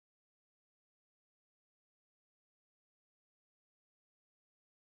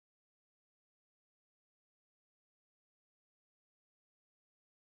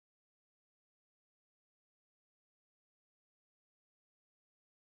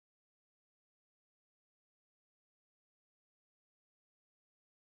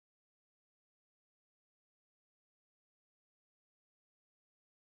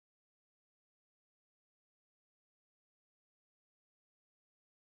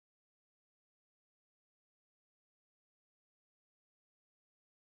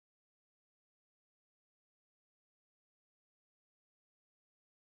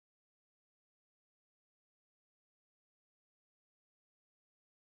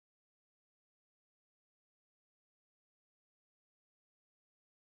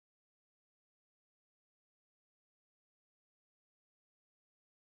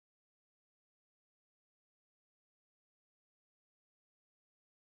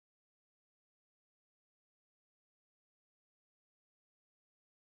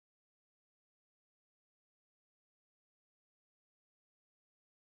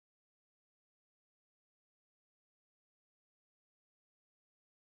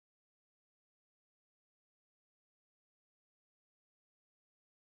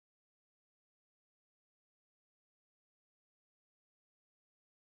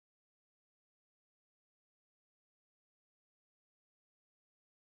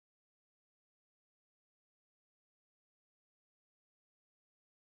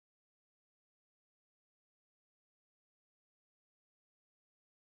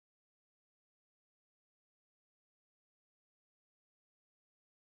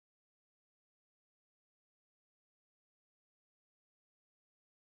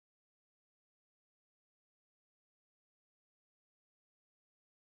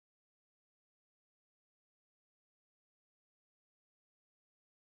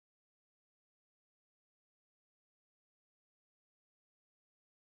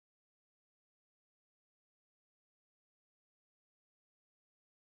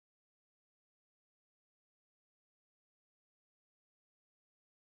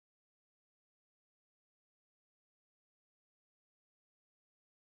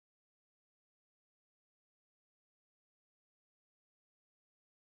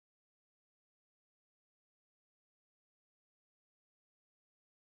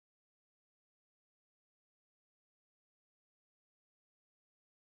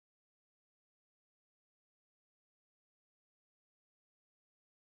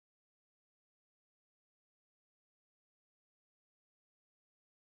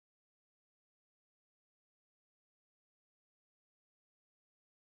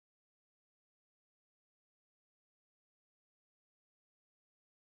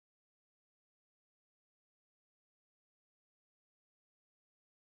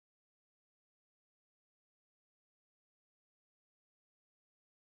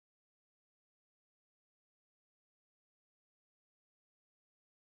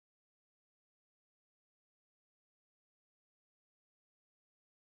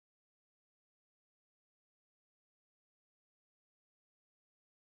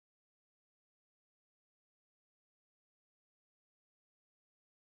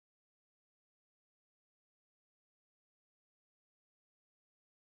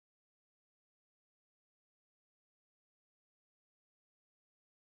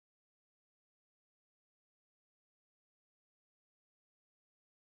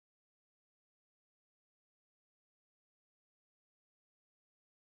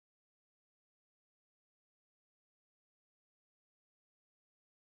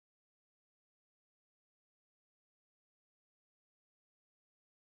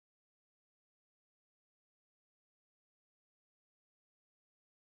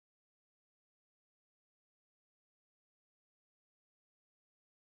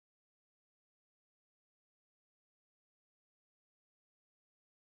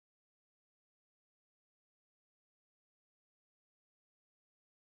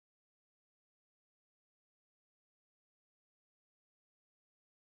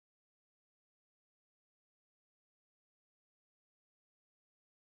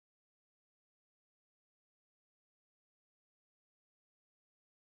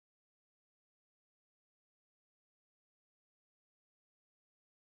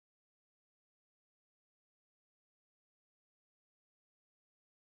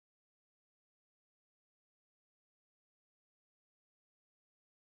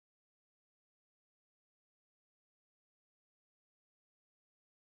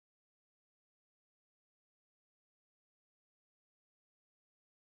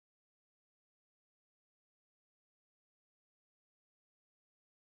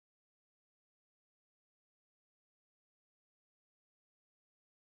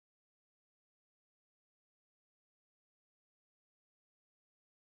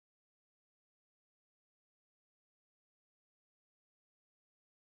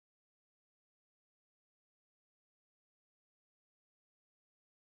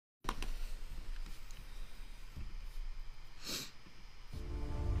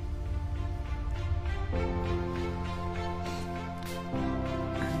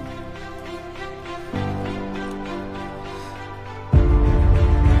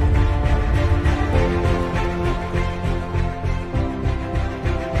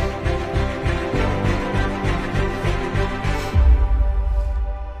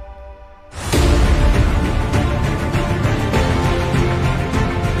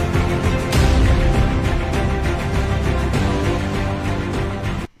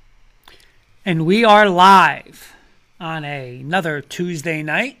And we are live on another Tuesday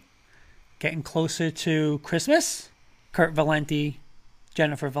night, getting closer to Christmas. Kurt Valenti,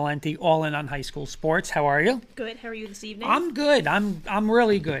 Jennifer Valenti, all in on high school sports. How are you? Good. How are you this evening? I'm good. I'm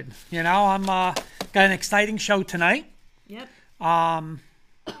really good. You know, I'm got an exciting show tonight. Yep.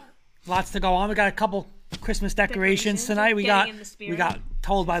 Lots to go on. We got a couple Christmas decorations tonight. We got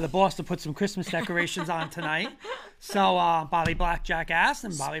told by the boss to put some Christmas decorations on tonight. So Bobby Blackjack asked,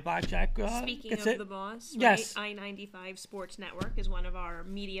 and Bobby Blackjack Speaking of the boss, right? Yes. I-95 Sports Network is one of our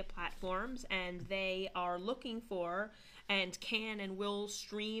media platforms, and they are looking for and can and will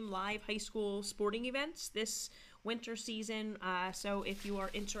stream live high school sporting events this winter season. So if you are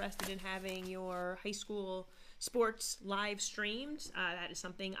interested in having your high school sports live streamed, that is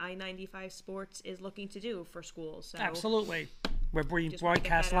something I-95 Sports is looking to do for schools. So absolutely. We're being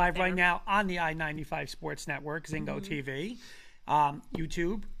broadcast live right now on the I-95 Sports Network, Zingo TV,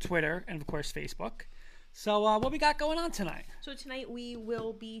 YouTube, Twitter, and of course Facebook. So what we got going on tonight? So tonight we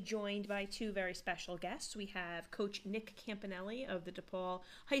will be joined by two very special guests. We have Coach Nick Campanelli of the DePaul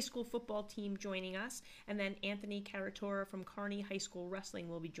High School football team joining us, and then Anthony Caratora from Kearney High School Wrestling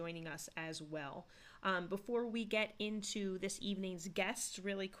will be joining us as well. Before we get into this evening's guests,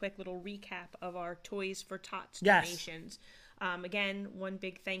 really quick little recap of our Toys for Tots donations. Again, one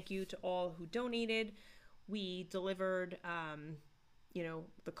big thank you to all who donated. We delivered,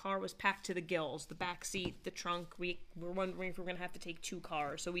 the car was packed to the gills, the back seat, the trunk. We were wondering if we were going to have to take two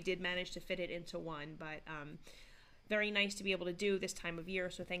cars. So we did manage to fit it into one, but very nice to be able to do this time of year.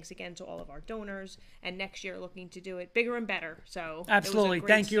 So thanks again to all of our donors. And next year, looking to do it bigger and better. So absolutely.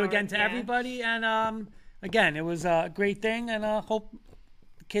 Thank you again to everybody. And again, it was a great thing, and hope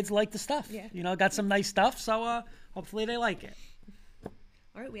the kids like the stuff. Yeah. You know, got some nice stuff. So hopefully they like it.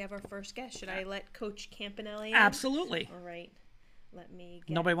 All right, we have our first guest. Should I let Coach Campanelli in? Absolutely. All right. Let me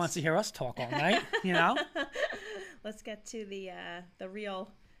get... Nobody wants to hear us talk all night, you know? Let's get to the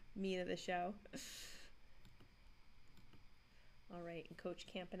real meat of the show. All right, and Coach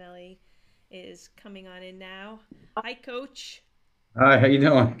Campanelli is coming on in now. Hi, Coach. Hi, how you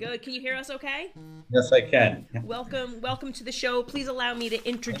doing? Good. Can you hear us okay? Yes, I can. Welcome to the show. Please allow me to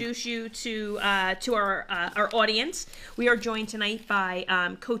introduce you to our audience. We are joined tonight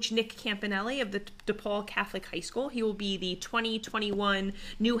by Coach Nick Campanelli of the DePaul Catholic High School. He will be the 2021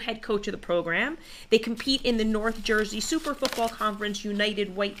 new head coach of the program. They compete in the North Jersey Super Football Conference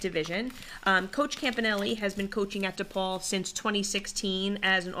United White Division. Coach Campanelli has been coaching at DePaul since 2016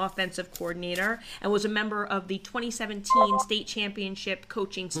 as an offensive coordinator and was a member of the 2017 state championship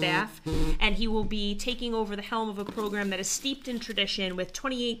coaching staff, and he will be taking over the helm of a program that is steeped in tradition with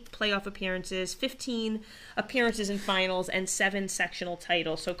 28 playoff appearances, 15 appearances in finals, and 7 sectional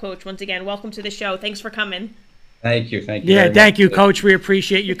titles. So, Coach, once again, welcome to the show. Thanks for coming. Thank you. Yeah, thank you, Coach. We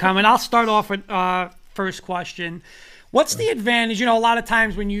appreciate you coming. I'll start off with first question. What's the advantage? You know, a lot of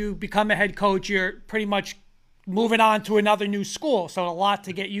times when you become a head coach, you're pretty much moving on to another new school, so a lot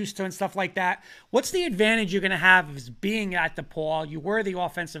to get used to and stuff like that. What's the advantage you're going to have of being at DePaul? You were the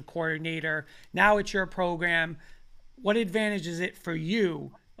offensive coordinator. Now it's your program. What advantage is it for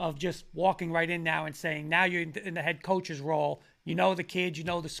you of just walking right in now and saying, now you're in the head coach's role, you know the kids, you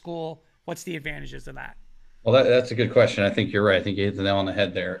know the school. What's the advantages of that? Well, that's a good question. I think you're right. I think you hit the nail on the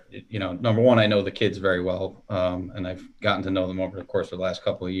head there. You know, number one, I know the kids very well, and I've gotten to know them over the course of the last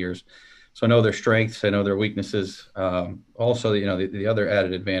couple of years. So I know their strengths, I know their weaknesses. Also, you know, the other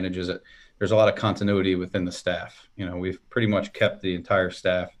added advantage is that there's a lot of continuity within the staff. You know, we've pretty much kept the entire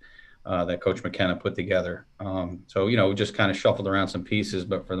staff that Coach McKenna put together. So, you know, we just kind of shuffled around some pieces,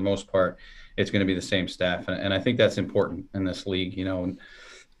 but for the most part, it's going to be the same staff. And I think that's important in this league, you know, and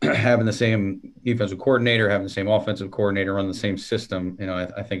having the same defensive coordinator, having the same offensive coordinator, run the same system, you know,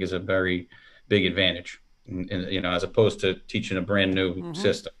 I think is a very big advantage, you know, as opposed to teaching a brand new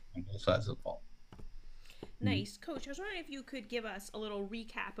system on both sides of the ball. Nice. Coach, I was wondering if you could give us a little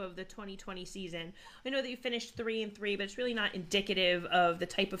recap of the 2020 season. I know that you finished 3-3, but it's really not indicative of the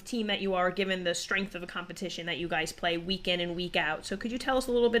type of team that you are given the strength of the competition that you guys play week in and week out. So could you tell us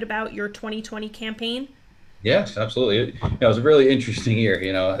a little bit about your 2020 campaign? Yes, absolutely. It was a really interesting year,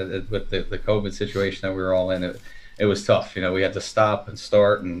 you know, with the COVID situation that we were all in. It was tough. You know, we had to stop and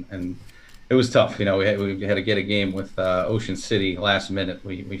start, and it was tough. You know, we had to get a game with Ocean City last minute.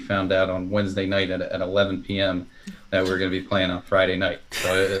 We found out on Wednesday night at 11 p.m. that we were going to be playing on Friday night.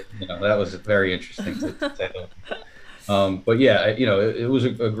 So, you know, that was very interesting to say that. But yeah, you know, it was a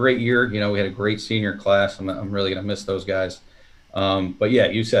great year. You know, we had a great senior class. I'm really going to miss those guys. But yeah,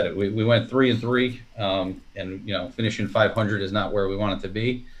 you said it. We went 3-3, and you know, finishing 500 is not where we want it to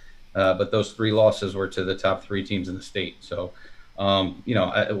be. But those 3 losses were to the top 3 teams in the state. So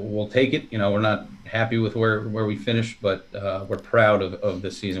We'll take it. We're not happy with where we finished, but we're proud of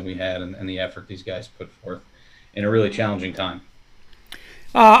the season we had and the effort these guys put forth in a really challenging time.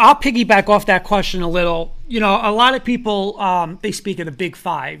 I'll piggyback off that question a little. A lot of people, they speak of the Big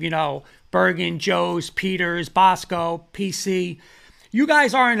Five, Bergen, Joe's, Peters, Bosco, PC. You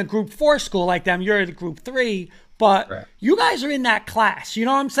guys are in a Group 4 school like them. You're in a Group 3, but right. You guys are in that class. You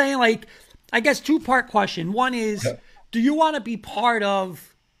know what I'm saying? Like, I guess two-part question. One is, do you want to be part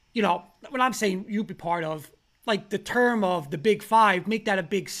of, when I'm saying you be part of, like the term of the Big Five, make that a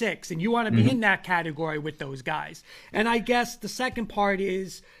Big Six, and you want to be in that category with those guys. And I guess the second part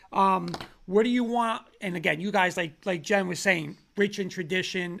is, what do you want? And again, you guys, like Jen was saying, rich in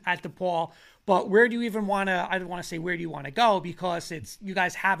tradition at DePaul, but where do you even want to? I don't want to say where do you want to go, because you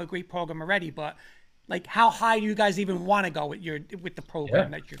guys have a great program already. But like, how high do you guys even want to go with the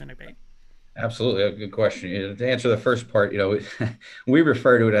program that you're going to be? Absolutely. A good question. To answer the first part, we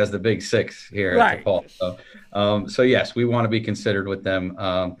refer to it as the Big Six here at DePaul. So yes, we want to be considered with them.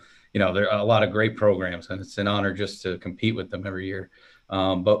 There are a lot of great programs, and it's an honor just to compete with them every year.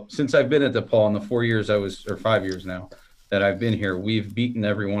 But since I've been at DePaul in the 4 years or 5 years now that I've been here, we've beaten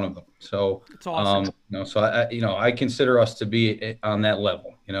every one of them. So, that's awesome. I consider us to be on that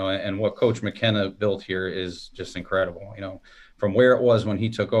level, and what Coach McKenna built here is just incredible, from where it was when he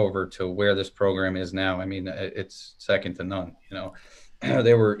took over to where this program is now. I mean, it's second to none.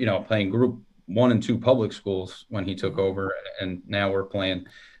 They were, playing Group 1 and 2 public schools when he took over, and now we're playing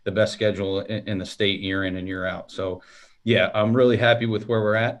the best schedule in the state year in and year out. So, yeah, I'm really happy with where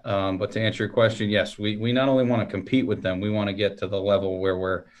we're at. But to answer your question, yes, we not only want to compete with them, we want to get to the level where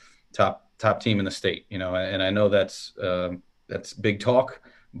we're top team in the state. And I know that's big talk.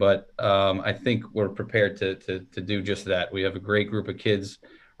 But I think we're prepared to do just that. We have a great group of kids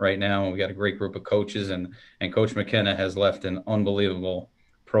right now, and we got a great group of coaches, and Coach McKenna has left an unbelievable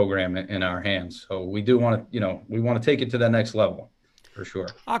program in our hands. So we do want to, we want to take it to that next level. For sure.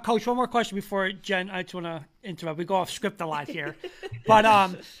 Coach, one more question before Jen. I just want to interrupt. We go off script a lot here, but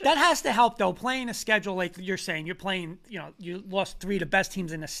that has to help though. Playing a schedule like you're saying, you're playing. You lost 3 of the best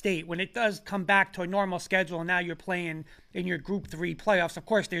teams in the state. When it does come back to a normal schedule, and now you're playing in your Group 3 playoffs. Of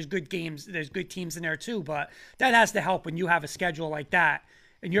course, there's good games. There's good teams in there too, but that has to help when you have a schedule like that,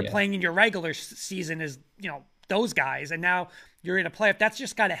 and you're playing in your regular season as those guys, and now you're in a playoff. That's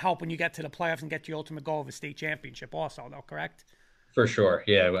just got to help when you get to the playoffs and get to your ultimate goal of a state championship. Also, though, correct? For sure.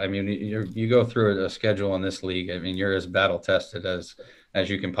 Yeah. I mean, you go through a schedule in this league. I mean, you're as battle tested as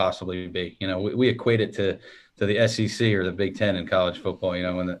you can possibly be. We equate it to the SEC or the Big Ten in college football.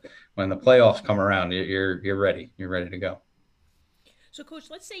 When the playoffs come around, you're ready. You're ready to go. So, Coach,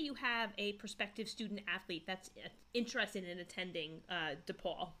 let's say you have a prospective student athlete that's interested in attending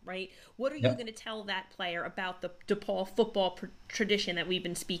DePaul, right? What are you going to tell that player about the DePaul football tradition that we've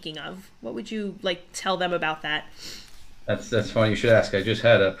been speaking of? What would you tell them about that? That's funny. You should ask. I just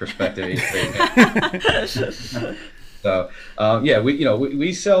had a prospective 8th grade. So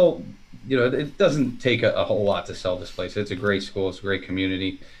we sell. It doesn't take a whole lot to sell this place. It's a great school. It's a great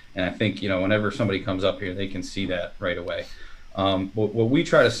community, and I think whenever somebody comes up here, they can see that right away. What we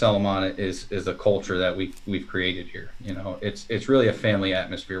try to sell them on it is the culture that we've created here. It's really a family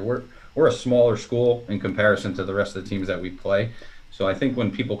atmosphere. We're a smaller school in comparison to the rest of the teams that we play. So I think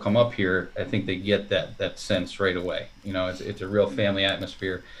when people come up here, I think they get that sense right away. It's a real family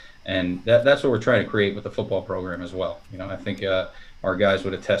atmosphere, and that's what we're trying to create with the football program as well. I think our guys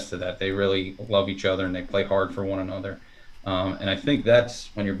would attest to that. They really love each other and they play hard for one another. And I think that's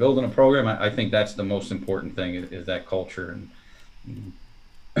when you're building a program. I think that's the most important thing is that culture. And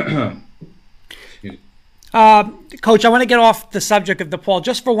Coach, I want to get off the subject of DePaul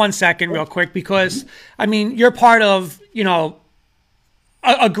just for 1 second, real quick, because I mean you're part of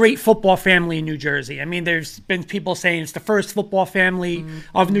a great football family in New Jersey. I mean, there's been people saying it's the first football family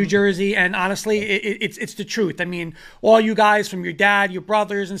of New Jersey, and honestly, it's the truth. I mean, all you guys from your dad, your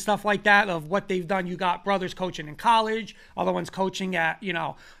brothers, and stuff like that, of what they've done. You got brothers coaching in college, other ones coaching at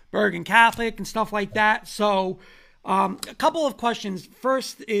Bergen Catholic and stuff like that. So, a couple of questions.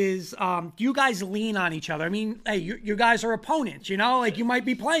 First is, do you guys lean on each other? I mean, hey, you guys are opponents. You might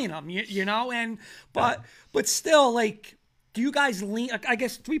be playing them. But still, do you guys lean? I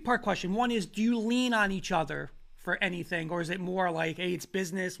guess 3-part question. One is, do you lean on each other for anything, or is it more like, hey, it's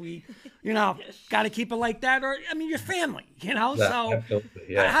business, we got to keep it like that? Or I mean, you're family, so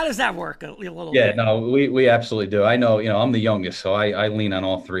how does that work a little bit? No, we absolutely do. I know, I'm the youngest, so I lean on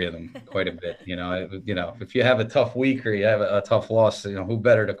all 3 of them quite a bit. If you have a tough week or you have a tough loss, who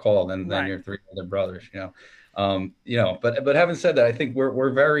better to call than your 3 other brothers. But having said that, I think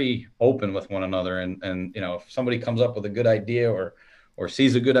we're very open with one another, and if somebody comes up with a good idea or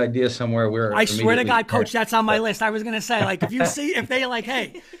sees a good idea somewhere, we're I swear to immediately God, Coach, that's on my list. I was gonna say, like, if they like,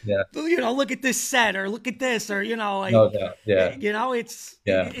 hey, yeah, look at this set or look at this or like, no doubt, yeah, it's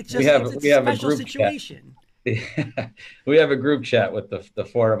yeah. it's just it's a special situation. We have a group chat with the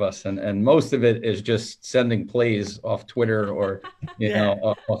four of us, and most of it is just sending plays off Twitter or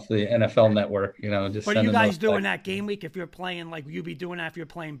off the NFL Network. Just. What are you guys doing that game week? If you're playing, like, you be doing that if you're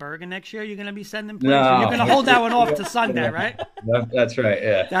playing Bergen next year, you're gonna be sending plays. No. You're gonna hold that one off to Sunday, right? That's right.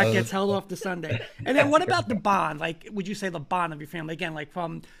 Yeah, that gets held off to Sunday. And then what about the bond? Like, would you say the bond of your family again? Like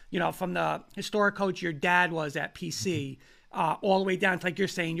from the historic coach your dad was at PC, all the way down to, like you're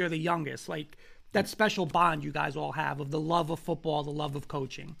saying, you're the youngest, like. That special bond you guys all have of the love of football, the love of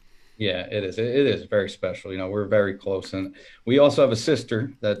coaching. Yeah, it is. It is very special. We're very close, and we also have a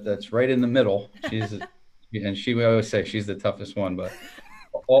sister that's right in the middle. We always say she's the toughest one, but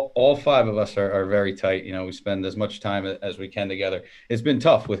all five of us are very tight. We spend as much time as we can together. It's been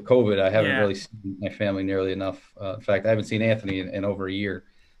tough with COVID. I haven't really seen my family nearly enough. In fact, I haven't seen Anthony in over a year,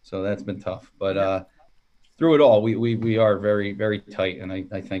 so that's been tough. But through it all, we are very, very tight, and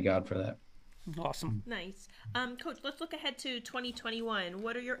I thank God for that. Awesome. Nice. Coach, let's look ahead to 2021.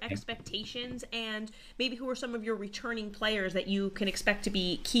 What are your expectations, and maybe who are some of your returning players that you can expect to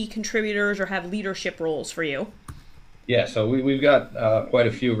be key contributors or have leadership roles for you? Yeah, so we've got quite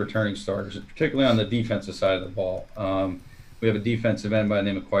a few returning starters, particularly on the defensive side of the ball. We have a defensive end by the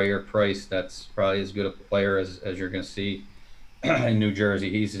name of Quayer Price that's probably as good a player as you're going to see in New Jersey.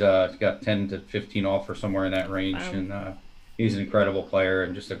 He's got 10 to 15 offers somewhere in that range, wow. And he's an incredible player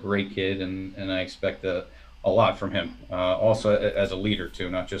and just a great kid, and I expect a lot from him. Also as a leader too,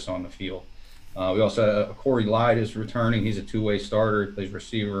 not just on the field. We also have Corey Lyde is returning. He's a two-way starter. He plays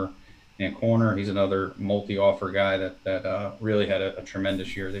receiver and corner. He's another multi-offer guy that really had a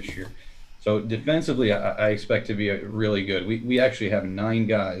tremendous year this year. So defensively, I expect to be really good. We actually have 9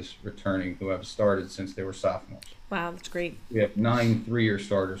 guys returning who have started since they were sophomores. Wow, that's great. We have 9 3-year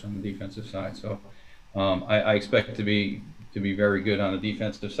starters on the defensive side. So I expect to be very good on the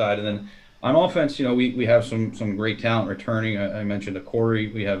defensive side. And then on offense, we have some great talent returning. I mentioned a Corey.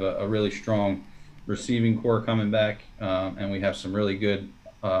 We have a really strong receiving core coming back, and we have some really good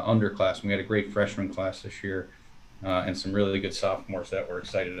underclassmen. We had a great freshman class this year, and some really good sophomores that we're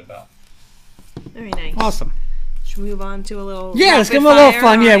excited about. Very nice. Awesome. Should we move on to a little let's give them a little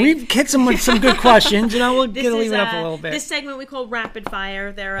fun. Yeah, we've hit some with some good questions. We'll leave it up a little bit. This segment we call rapid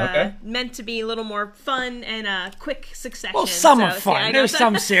fire. They're meant to be a little more fun and quick succession. Well, some are fun. Yeah, there's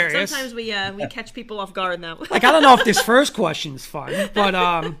some serious. Sometimes we catch people off guard now. Like, I don't know if this first question's fun, but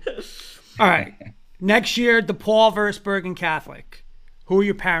all right. Next year, DePaul versus Bergen Catholic. Who are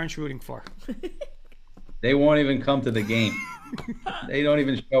your parents rooting for? They won't even come to the game. They don't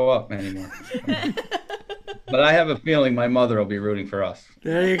even show up anymore. But I have a feeling my mother will be rooting for us.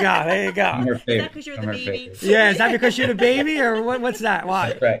 There you go. I'm her favorite. Is that because you're the baby? Yeah, is that because you're the baby, or what's that?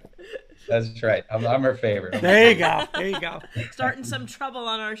 Why? That's right. I'm her favorite. There you go. Starting some trouble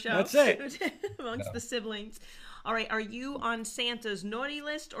on our show. That's it. Amongst the siblings. All right, are you on Santa's naughty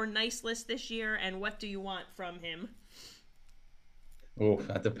list or nice list this year, and what do you want from him? Oh,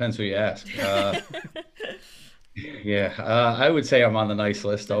 that depends who you ask. Yeah, I would say I'm on the nice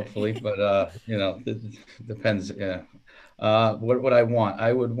list, hopefully, but it depends. Yeah, what I want,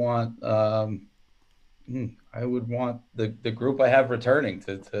 I would want the group I have returning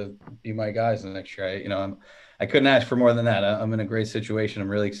to be my guys next year. I couldn't ask for more than that. I'm in a great situation. I'm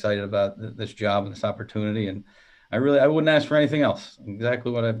really excited about this job and this opportunity, and I wouldn't ask for anything else.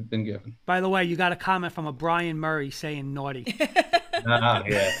 Exactly what I've been given. By the way, you got a comment from a Brian Murray saying naughty. Yeah,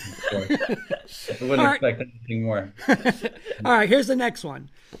 of course. I wouldn't expect anything more. All right, here's the next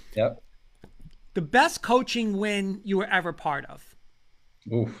one. Yep. The best coaching win you were ever part of.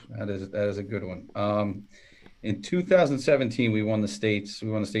 Oof, that is a good one. In 2017, we won the state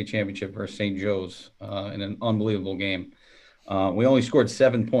championship versus St. Joe's in an unbelievable game. We only scored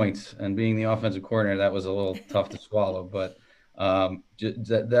 7 points, and being the offensive coordinator, that was a little tough to swallow. But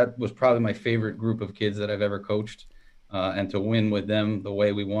that was probably my favorite group of kids that I've ever coached. And to win with them the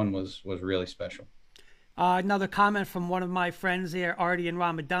way we won was really special. Another comment from one of my friends there, Artie and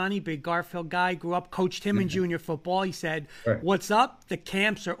Ramadani, big Garfield guy, grew up, coached him in junior football. He said, "What's up? The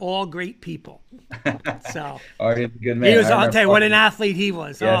camps are all great people." So Artie's a good man. I'll tell you what an athlete he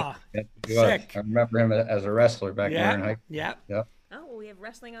was. Yeah, he was. Sick. I remember him as a wrestler back there in high school. Yeah. Oh, well, we have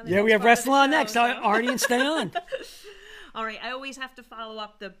wrestling on the we have wrestling on next. Artie, and stay on. All right, I always have to follow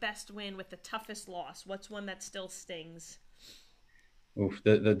up the best win with the toughest loss. What's one that still stings? Oof,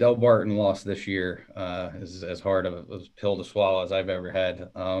 the Del Barton loss this year is as hard of a pill to swallow as I've ever had.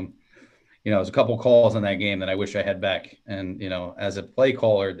 There's a couple calls in that game that I wish I had back. And, as a play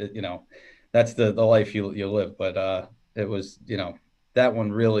caller, that's the life you live. But it was, that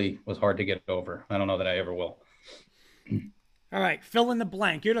one really was hard to get over. I don't know that I ever will. All right, fill in the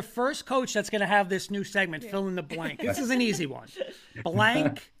blank. You're the first coach that's going to have this new segment, fill in the blank. This is an easy one.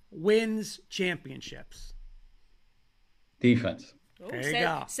 Blank wins championships. Defense. There you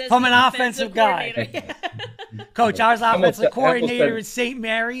go. From an offensive guy. Coach, I was offensive coordinator at St.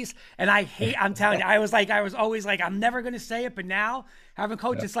 Mary's, and I'm telling you, I was always like, I'm never going to say it, but now having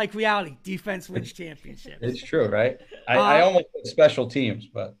coach, it's like reality. Defense wins championships. It's true, right? I almost put special teams,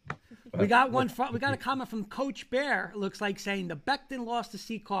 but. We got a comment from Coach Bear, it looks like, saying the Becton lost to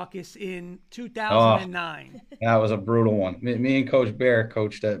Sea Caucus in 2009. That was a brutal one. Me and Coach Bear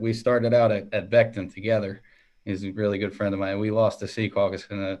coached we started out at Becton together. He's a really good friend of mine. We lost to Sea Caucus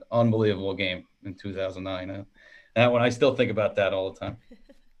in an unbelievable game in 2009. That one, I still think about that all the time.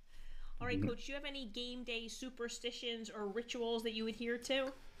 All right, Coach, do you have any game day superstitions or rituals that you adhere to?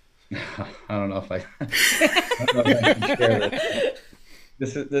 I don't know if I can share this.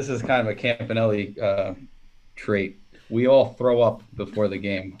 This is kind of a Campanelli trait. We all throw up before the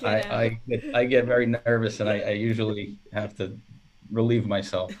game. I get very nervous, and I usually have to relieve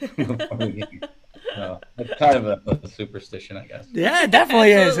myself before the game. It's kind of a superstition, I guess. Yeah, it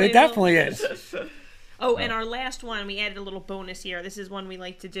definitely is. It definitely is. Oh, and our last one, we added a little bonus here. This is one we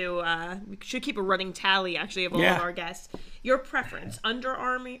like to do. We should keep a running tally, actually, of all of our guests. Your preference, Under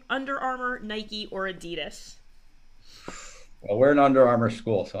Armour, Nike, or Adidas? Well, we're an Under Armour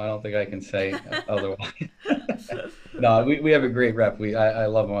school, so I don't think I can say otherwise. No, we have a great rep. I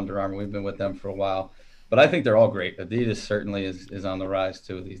love Under Armour. We've been with them for a while. But I think they're all great. Adidas certainly is on the rise,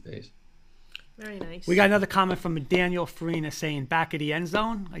 too, these days. Very nice. We got another comment from Daniel Farina saying back of the end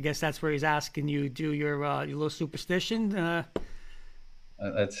zone. I guess that's where he's asking you do your little superstition.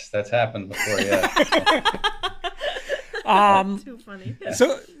 That's happened before, yeah. Too funny.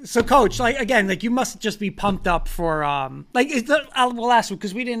 So Coach, you must just be pumped up for we'll ask you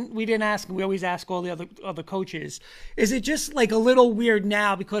because we didn't ask, and we always ask all the other coaches. Is it just like a little weird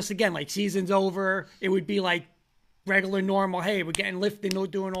now because again, like season's over, it would be like regular normal. Hey, we're getting lifted, we're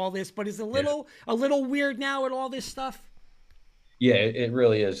doing all this, but is it a little weird now with all this stuff? Yeah, it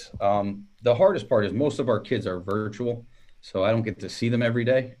really is. The hardest part is most of our kids are virtual, so I don't get to see them every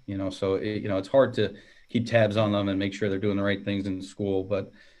day. So it's hard to keep tabs on them and make sure they're doing the right things in school.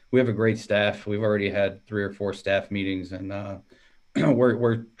 But we have a great staff. We've already had 3 or 4 staff meetings, and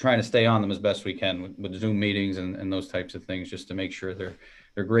we're trying to stay on them as best we can with Zoom meetings and those types of things, just to make sure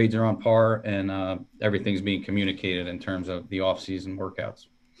their grades are on par and everything's being communicated in terms of the off-season workouts.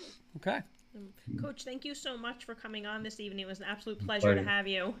 Okay. Coach, thank you so much for coming on this evening. It was an absolute pleasure to have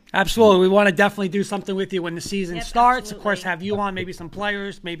you. Absolutely. We want to definitely do something with you when the season starts. Absolutely. Of course, have you on, maybe some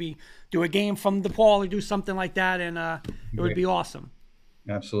players, maybe do a game from DePaul or do something like that, and it would be awesome.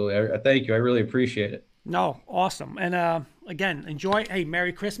 Absolutely. Thank you. I really appreciate it. No, awesome. And again, enjoy. Hey,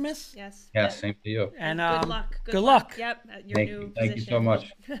 Merry Christmas. Yes. Yeah, same to you. And good luck. Good luck. Yep. At your Thank new you. position. Thank you so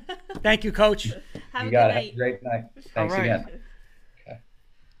much. Thank you, Coach. Have you a got good it. night. Have a great night. Thanks again.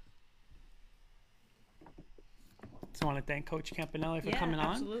 I want to thank Coach Campanelli for coming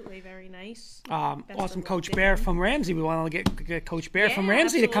on. Absolutely, very nice. Awesome, Coach Bear from Ramsey. We want to get Coach Bear from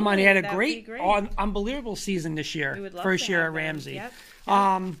Ramsey to come on. He had a great. Unbelievable season this year. We would love First to year have at Ramsey. Yep.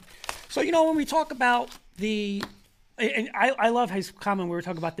 So when we talk about and I love his comment. We were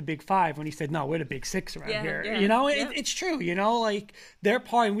talking about the Big Five when he said, "No, we're the Big Six around here." Yeah. It's true. Like they're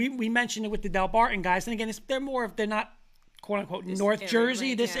part. And we mentioned it with the Del Barton guys, and again, they're not quote unquote North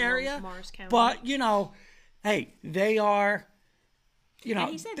Jersey, this area, Morris County. But hey, they are, And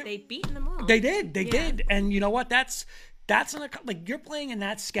he said they'd beaten them all. They did. And you know what? That's you're playing in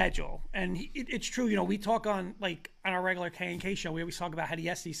that schedule. And it's true. We talk on our regular K&K show, we always talk about how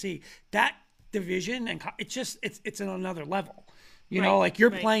the SEC, that division, and it's in another level.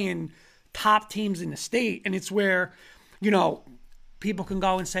 You're playing top teams in the state, and it's where, people can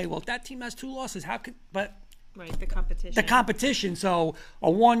go and say, well, if that team has 2 losses, Right, the competition. The competition. So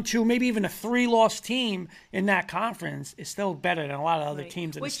a 1, 2, maybe even a 3-loss team in that conference is still better than a lot of other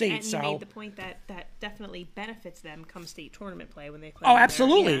teams in the state. And you made the point that definitely benefits them come state tournament play when they play. Oh,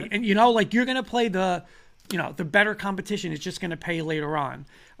 absolutely. And you're going to play the better competition is just going to pay later on.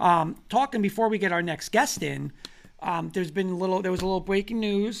 Talking before we get our next guest in, there was a little breaking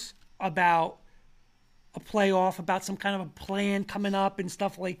news about a playoff, about some kind of a plan coming up and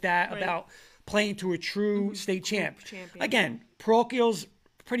stuff like that, about playing to a true state champion. Again, parochials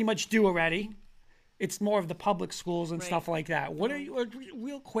pretty much do already. it's more of the public schools and Right. stuff like that. What are you,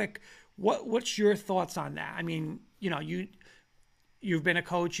 real quick, what's your thoughts on that? I mean, you've been a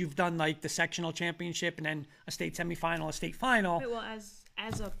coach, you've done like the sectional championship and then a state semifinal, a state final. Right, well,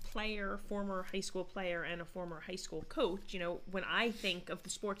 as a player, former high school player, and a former high school coach, when I think of the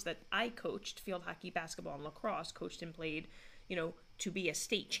sports that I coached, field hockey, basketball, and lacrosse, coached and played, to be a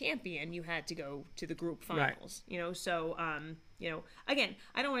state champion, you had to go to the group finals. Right. So again,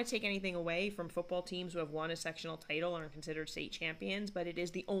 I don't want to take anything away from football teams who have won a sectional title and are considered state champions, but it is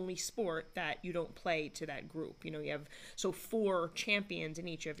the only sport that you don't play to that group. You have 4 champions in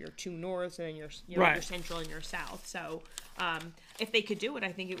each of your 2 norths and then your your central and your south. So if they could do it,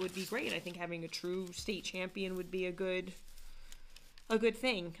 I think it would be great. I think having a true state champion would be a good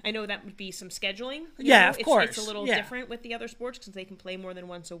thing. I know that would be some scheduling. Of course. It's a little different with the other sports because they can play more than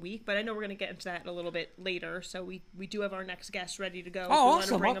once a week. But I know we're going to get into that a little bit later. So we do have our next guest ready to go. Oh,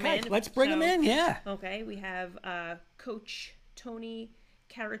 awesome. Okay, let's bring him in. Yeah. Okay, we have Coach Tony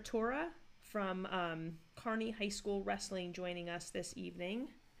Caratora from Kearney High School Wrestling joining us this evening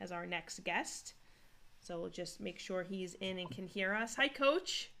as our next guest. So we'll just make sure he's in and can hear us. Hi,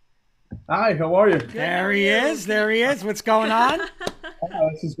 Coach. Hi, how are you? There he is. There he is. What's going on?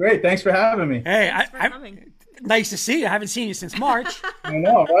 This is great. Thanks for having me. Hey, Thanks for coming. Nice to see you. I haven't seen you since March. I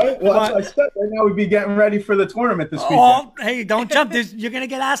know, right? Well, that's what I said. Right now we'd be getting ready for the tournament this weekend. Oh, hey, don't jump. You're going to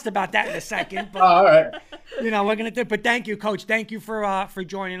get asked about that in a second. But, all right. we're going to do. But thank you, Coach. Thank you for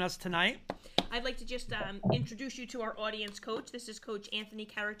joining us tonight. I'd like to just introduce you to our audience, Coach. This is Coach Anthony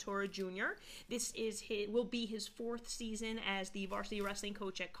Caratora Jr. This will be his 4th season as the varsity wrestling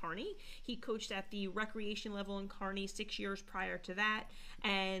coach at Kearney. He coached at the recreation level in Kearney 6 years prior to that.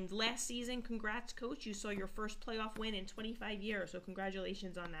 And last season, congrats, Coach. You saw your first playoff win in 25 years, so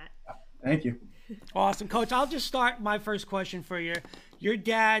congratulations on that. Thank you. Awesome, Coach. I'll just start my first question for you. Your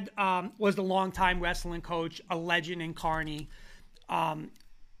dad was the longtime wrestling coach, a legend in Kearney.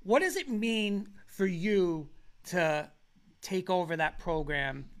 What does it mean for you to take over that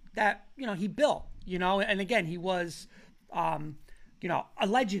program that, he built, and again, he was, a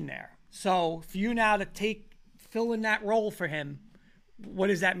legend there. So for you now to fill in that role for him, what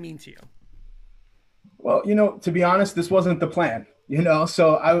does that mean to you? Well, to be honest, this wasn't the plan,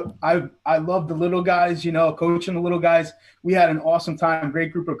 so I love the little guys, coaching the little guys. We had an awesome time,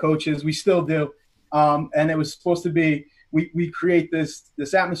 great group of coaches. We still do. And it was supposed to be, we create this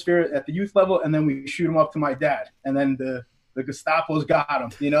atmosphere at the youth level, and then we shoot him up to my dad, and then the Gestapo's got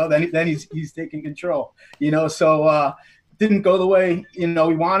him, then he's taking control, so didn't go the way,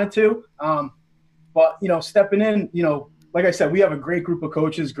 we wanted to. But, stepping in, like I said, we have a great group of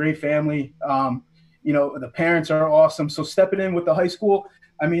coaches, great family. The parents are awesome. So stepping in with the high school,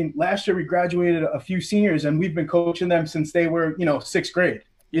 I mean, last year we graduated a few seniors, and we've been coaching them since they were, 6th grade,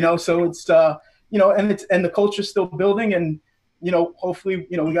 so it's, and the culture's still building, and, hopefully,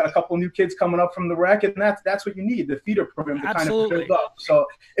 we got a couple of new kids coming up from the rec, and that's what you need, the feeder program to Absolutely. kind of build up. So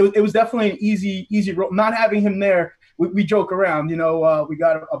it was definitely an easy role. Not having him there, we joke around, we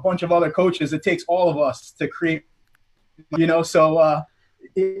got a bunch of other coaches. It takes all of us to create, so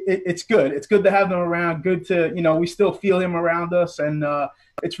it's good. It's good to have them around. Good to, we still feel him around us, and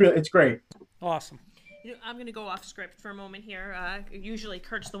it's great. Awesome. I'm going to go off script for a moment here. Usually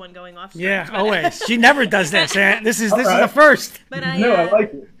Kurt's the one going off script. Yeah, always. She never does this. This is a first. But I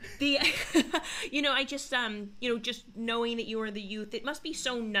like it. I just, just knowing that you are the youth, it must be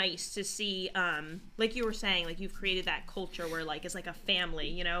so nice to see, like you were saying, like you've created that culture where like it's like a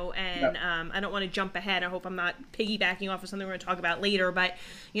family, and I don't want to jump ahead. I hope I'm not piggybacking off of something we're going to talk about later, but,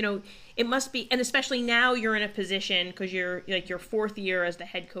 it must be, and especially now you're in a position because you're like your 4th year as the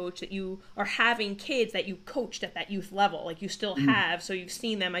head coach that you are having kids that you coached at that youth level, like you still have, so you've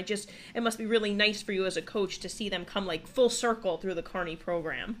seen them. It must be really nice for you as a coach to see them come like full circle through the Kearney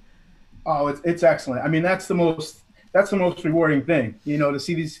program. Oh, it's excellent. I mean, that's the most rewarding thing, to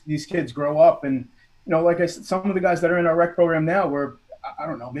see these kids grow up. And, like I said, some of the guys that are in our rec program now were, I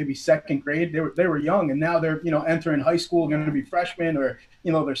don't know, maybe 2nd grade. They were young, and now they're, entering high school, going to be freshmen, or,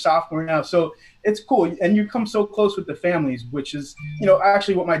 they're sophomore now. So it's cool. And you come so close with the families, which is,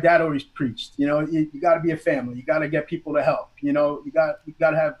 actually what my dad always preached. You got to be a family. You got to get people to help. You got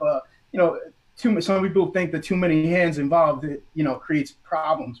to have, some people think that too many hands involved, creates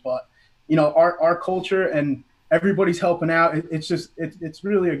problems. But, our culture and everybody's helping out. It's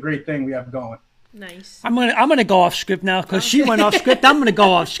really a great thing we have going. Nice. I'm gonna go off script now because she went off script. I'm gonna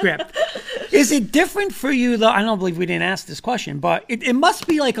go off script. Is it different for you though? I don't believe we didn't ask this question, but it must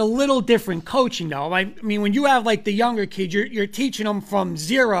be like a little different coaching though. I mean, when you have like the younger kids, you're teaching them from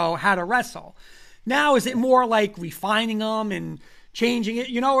zero how to wrestle. Now, is it more like refining them and changing it,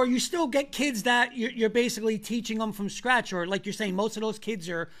 you know, or you still get kids that you're basically teaching them from scratch, or like you're saying, most of those kids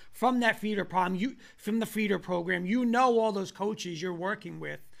are from that feeder from the feeder program. You know all those coaches you're working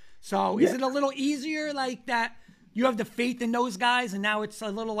with. So is it a little easier like that? You have the faith in those guys, and now it's a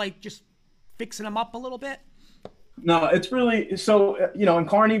little like just fixing them up a little bit? No, it's really so, you know, in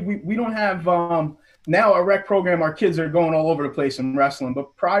Kearney, we don't have now our rec program, our kids are going all over the place in wrestling.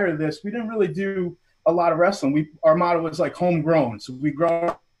 But prior to this, we didn't really do a lot of wrestling. Our motto was like homegrown. So we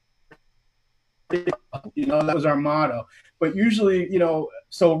grow, you know, that was our motto. But usually, you know,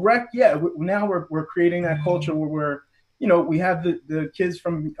 so rec, now we're creating that culture where we're, you know, we have the kids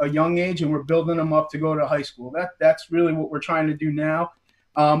from a young age and we're building them up to go to high school. That's really what we're trying to do now.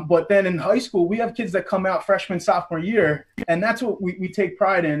 But then in high school, we have kids that come out freshman, sophomore year, and that's what we take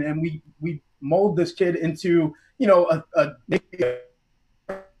pride in. And we mold this kid into, you know, a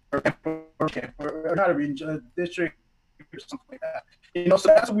not a region, a district or something like that. You know, so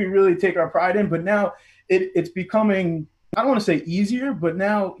that's what we really take our pride in. But now it's becoming, I don't want to say easier, but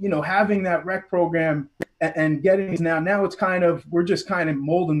now, you know, having that rec program and getting now it's kind of, we're just kind of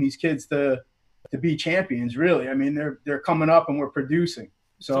molding these kids to be champions, really. I mean, they're coming up and we're producing.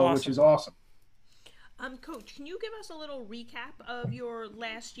 So, awesome. Which is awesome. Coach, can you give us a little recap of your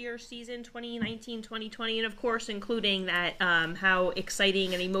last year's season, 2019-2020, and of course, including that how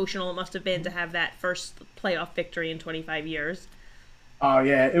exciting and emotional it must have been to have that first playoff victory in 25 years? Oh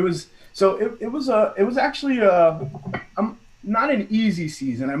yeah, it was. So it was actually not an easy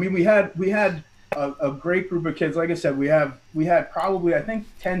season. I mean, we had a great group of kids. Like I said, we had probably, I think,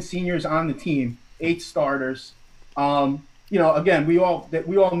 10 seniors on the team, 8 starters. You know, again, we all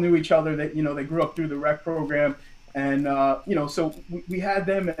knew each other. That, you know, they grew up through the rec program, and you know, so we had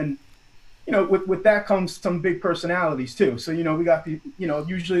them, and you know, with that comes some big personalities too. So, you know, we got the, you know,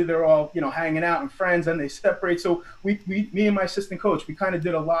 usually they're all, you know, hanging out and friends, and they separate. So me and my assistant coach, we kind of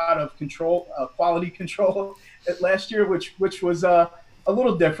did a lot of quality control last year, which was a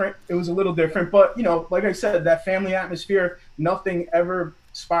little different. It was a little different, but you know, like I said, that family atmosphere, nothing ever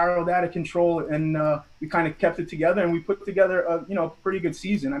spiraled out of control, and we kind of kept it together, and we put together a, you know, pretty good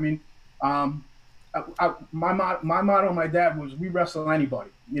season. I mean, my motto, my dad was, we wrestle anybody.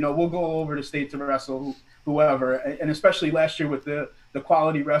 You know, we'll go over the state to wrestle whoever, and especially last year with the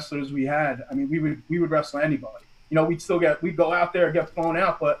quality wrestlers we had. I mean, we would wrestle anybody. You know, we'd go out there, get blown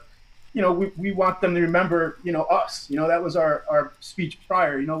out, but you know, we want them to remember, you know, us. You know, that was our speech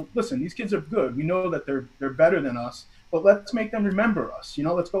prior. You know, listen, these kids are good. We know that they're better than us, but let's make them remember us. You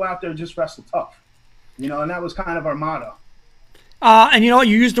know, let's go out there and just wrestle tough. You know, and that was kind of our motto. And you know what?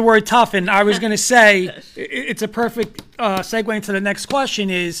 You used the word tough, and I was going to say it's a perfect segue into the next question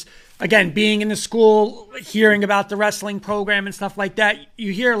is, again, being in the school, hearing about the wrestling program and stuff like that,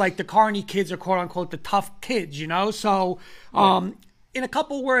 you hear like the Kearney kids are quote-unquote the tough kids, you know? So in a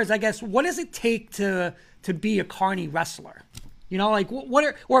couple words, I guess, what does it take to be a Kearney wrestler? You know, like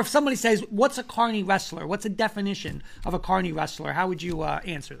or if somebody says, what's a Kearney wrestler? What's a definition of a Kearney wrestler? How would you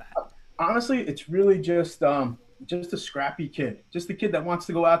answer that? Honestly, it's really just a scrappy kid, just a kid that wants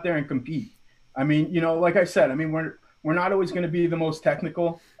to go out there and compete. I mean, you know, like I said, I mean, we're not always going to be the most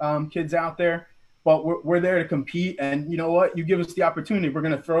technical kids out there, but we're there to compete. And you know what? You give us the opportunity, we're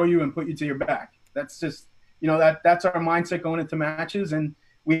going to throw you and put you to your back. That's just, you know, that's our mindset going into matches. And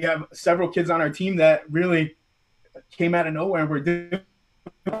we have several kids on our team that really came out of nowhere, and we're doing.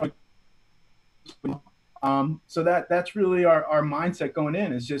 So that's really our mindset going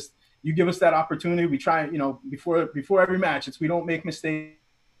in, is just, you give us that opportunity. We try, you know, before every match, we don't make mistakes.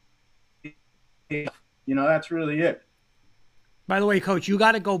 You know, that's really it. By the way, Coach, you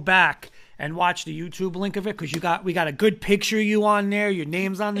got to go back and watch the YouTube link of it, because we got a good picture of you on there. Your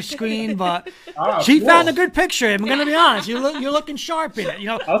name's on the screen, but she found a good picture. I'm going to be honest. You're looking sharp in it. You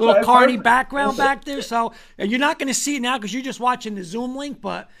know, okay, little Kearney background back there. So you're not going to see it now because you're just watching the Zoom link,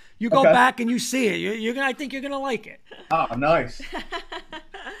 but you go back and you see it. I think you're going to like it. Oh, nice.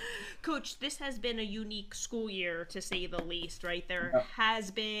 Coach, this has been a unique school year, to say the least, right? There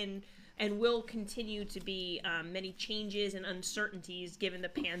has been and will continue to be many changes and uncertainties given the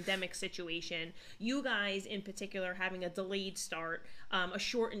pandemic situation. You guys, in particular, having a delayed start, a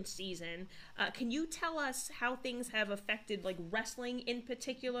shortened season. Can you tell us how things have affected, like, wrestling in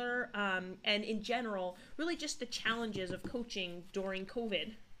particular, and in general, really just the challenges of coaching during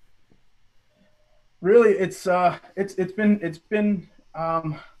COVID? Really, it's been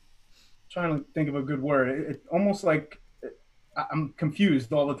trying to think of a good word. It almost like I'm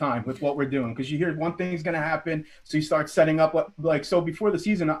confused all the time with what we're doing, because you hear one thing's going to happen, so you start setting up so before the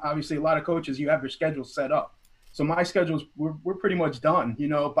season. Obviously, a lot of coaches, you have your schedule set up. So my schedules, we're pretty much done, you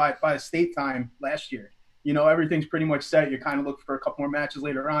know, by state time last year. You know, everything's pretty much set. You're kind of looking for a couple more matches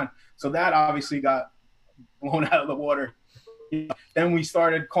later on. So that obviously got blown out of the water. Then we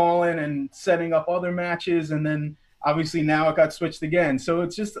started calling and setting up other matches, and then obviously now it got switched again. So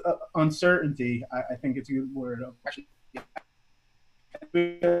it's just uncertainty. I think it's a good word.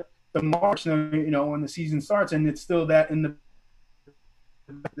 The March, you know, when the season starts, and it's still that in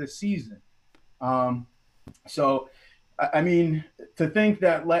the season. So, I mean, to think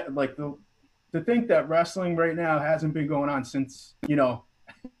that to think that wrestling right now hasn't been going on since, you know,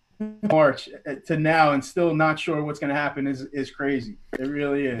 March to now and still not sure what's going to happen is crazy. It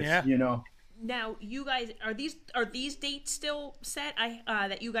really is, Yeah. You know. Now, you guys, are these dates still set?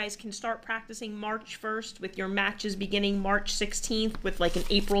 That you guys can start practicing March 1st with your matches beginning March 16th with like an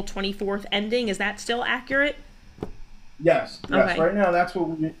April 24th ending. Is that still accurate? Yes. Okay. Right now, that's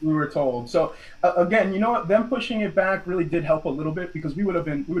what we were told. So again, you know what? Them pushing it back really did help a little bit, because we would have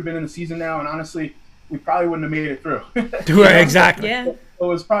been in the season now, and honestly, we probably wouldn't have made it through. Exactly. Yeah. So it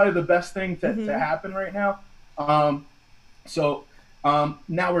was probably the best thing to happen right now.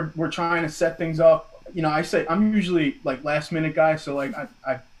 Now we're trying to set things up. You know, I say I'm usually like last minute guy, so like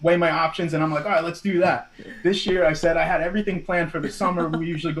I weigh my options and I'm like, all right, let's do that. This year I said I had everything planned for the summer. We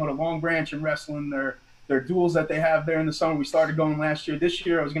usually go to Long Branch and wrestle in their duels that they have there in the summer. We started going last year. This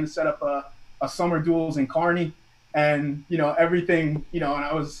year I was going to set up a summer duels in Kearney, and you know everything. You know, and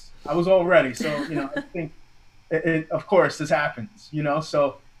I was all ready. So you know, I think it of course this happens. You know,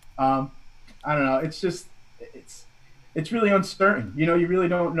 so I don't know. It's just it's really uncertain. You know, you really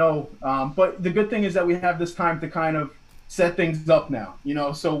don't know. But the good thing is that we have this time to kind of set things up now. You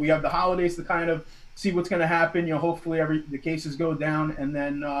know, so we have the holidays to kind of see what's going to happen. You know, hopefully the cases go down, and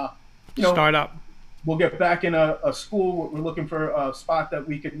then you know, Start up. we'll get back in a school. We're looking for a spot that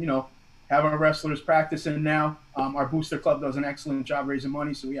we could, you know, have our wrestlers practice in now. Our booster club does an excellent job raising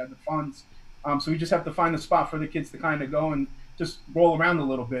money, so we have the funds. So we just have to find the spot for the kids to kind of go and just roll around a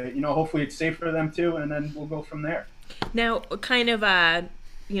little bit. You know, hopefully it's safe for them too, and then we'll go from there. Now, kind of,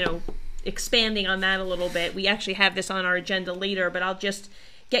 you know, expanding on that a little bit, we actually have this on our agenda later, but I'll just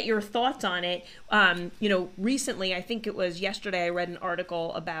get your thoughts on it. You know, recently, I think it was yesterday, I read an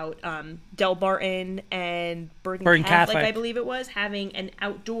article about Del Barton and Bergen Catholic, I believe it was, having an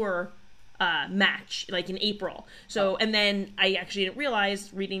outdoor match like in April. So, and then I actually didn't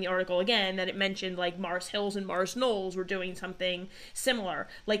realize, reading the article again, that it mentioned like Mars Hills and Mars Knolls were doing something similar.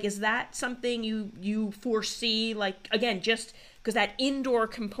 Like, is that something you foresee? Like, again, just because that indoor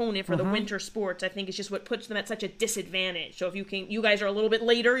component for the winter sports, I think, is just what puts them at such a disadvantage. So if you guys are a little bit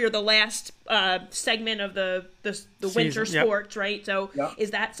later, you're the last segment of the winter sports, right? So is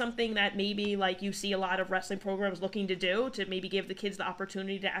that something that maybe like you see a lot of wrestling programs looking to do, to maybe give the kids the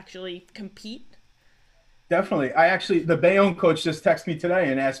opportunity to actually compete? Definitely. The Bayonne coach just texted me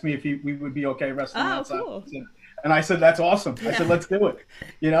today and asked me if we would be okay wrestling outside. Cool. And I said, that's awesome. I said, let's do it.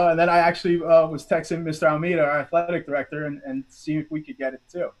 You know, and then I actually was texting Mr. Almeida, our athletic director, and see if we could get it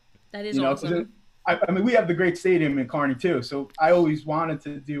too. That is awesome. I mean, we have the great stadium in Kearney too. So I always wanted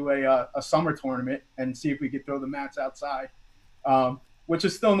to do a summer tournament and see if we could throw the mats outside, which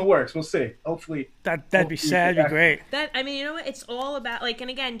is still in the works. We'll see. Hopefully. That'd be sad. That'd be great. I mean, you know what? It's all about, like, and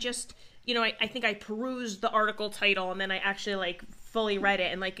again, just, you know, I think I perused the article title and then I actually, like, fully read it,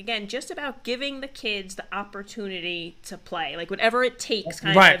 and like, again, just about giving the kids the opportunity to play, like whatever it takes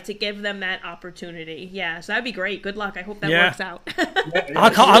kind of to give them that opportunity. Yeah, so that'd be great. Good luck. I hope that works out.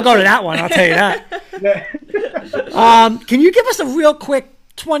 I'll go to that one, I'll tell you that. Can you give us a real quick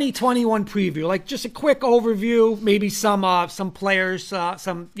 2021 preview, like just a quick overview, maybe some players,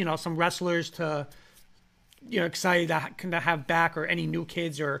 some wrestlers to, you know, excited to have back, or any new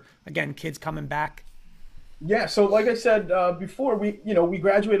kids, or again, kids coming back? Yeah, so like I said before, we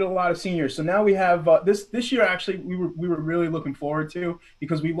graduated a lot of seniors. So now we have this year, actually we were really looking forward to,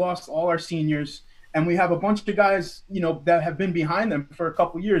 because we lost all our seniors, and we have a bunch of guys, you know, that have been behind them for a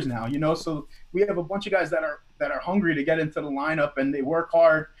couple years now, you know. So we have a bunch of guys that are hungry to get into the lineup, and they work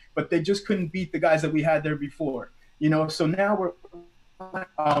hard, but they just couldn't beat the guys that we had there before, you know. So now we're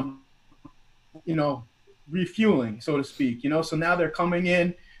you know, refueling, so to speak, you know. So now they're coming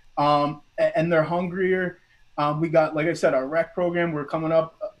in and they're hungrier. We got, like I said, our rec program. We're coming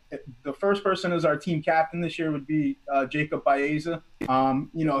up. The first person as our team captain this year would be Jacob Baeza.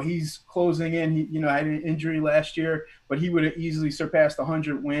 You know, he's closing in. He, you know, had an injury last year, but he would have easily surpassed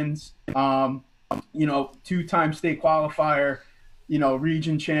 100 wins. You know, 2-time state qualifier. You know,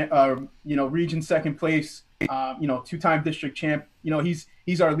 region region second place. You know, 2-time district champ. You know, he's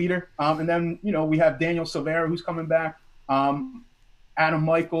our leader. And then, you know, we have Daniel Silvera, who's coming back. Adam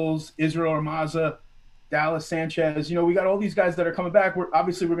Michaels, Israel Armaza, Dallas Sanchez. You know, we got all these guys that are coming back. We're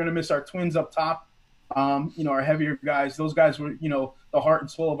going to miss our twins up top. You know, our heavier guys. Those guys were, you know, the heart and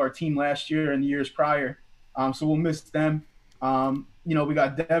soul of our team last year and the years prior. So we'll miss them. You know, we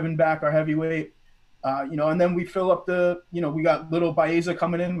got Devin back, our heavyweight. You know, and then we fill up you know, we got little Baeza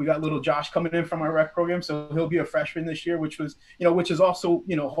coming in. We got little Josh coming in from our rec program. So he'll be a freshman this year, which is also,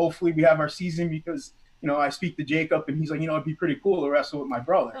 you know, hopefully we have our season because, you know, I speak to Jacob and he's like, you know, it'd be pretty cool to wrestle with my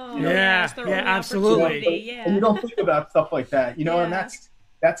brother. Oh, You know? Yeah, absolutely. Yeah. And you don't think about stuff like that, you know, Yeah. and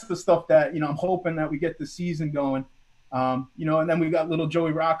that's the stuff that, you know, I'm hoping that we get the season going. You know, and then we got little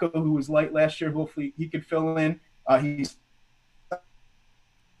Joey Rocco, who was light last year. Hopefully he could fill in. He's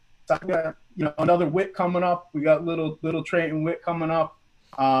got, you know, another Witt coming up. We got little Trayton Witt coming up.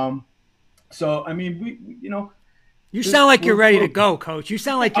 So I mean, we you know, You sound like you're ready to go, Coach. You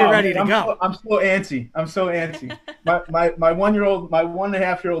sound like you're ready to go. I'm so antsy. I'm so antsy. My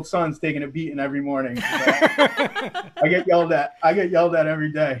 1.5-year-old son's taking a beating every morning. So I get yelled at.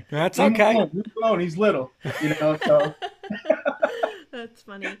 Every day. That's okay. He's little, you know. So That's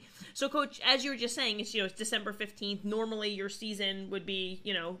funny. So, Coach, as you were just saying, it's, you know, it's December 15th. Normally, your season would be,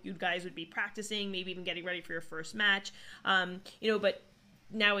 you know, you guys would be practicing, maybe even getting ready for your first match. You know, but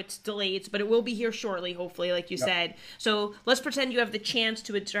now it's delayed, but it will be here shortly, hopefully, like you said. So let's pretend you have the chance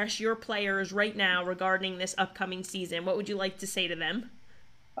to address your players right now regarding this upcoming season. What would you like to say to them?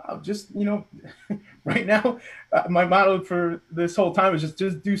 Just, you know, right now, my motto for this whole time is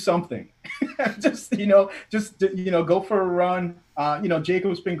just do something. just go for a run. You know,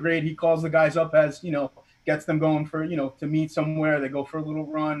 Jacob's been great. He calls the guys up as, you know, gets them going for, you know, to meet somewhere. They go for a little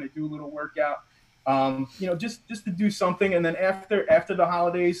run. They do a little workout. You know, just to do something. And then after the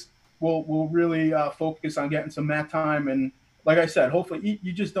holidays, we'll really focus on getting some mat time. And like I said, hopefully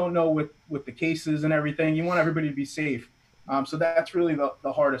you just don't know with the cases and everything. You want everybody to be safe. So that's really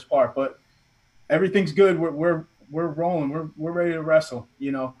the hardest part. But everything's good. We're rolling. We're ready to wrestle.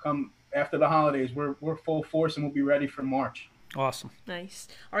 You know, come after the holidays, we're full force and we'll be ready for March. Awesome. Nice.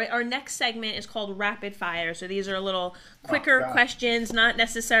 All right, our next segment is called Rapid Fire. So these are a little quicker questions, not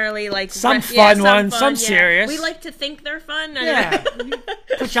necessarily like some ones, some yeah. serious. We like to think they're fun. Yeah.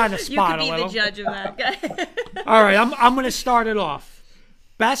 Put you on the spot a You little. could be the judge of that. All right, I'm going to start it off.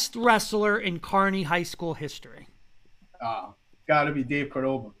 Best wrestler in Kearney High School history. Got to be Dave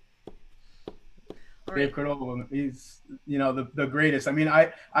Cordova. Dave Cordova, he's, you know, the greatest. I mean,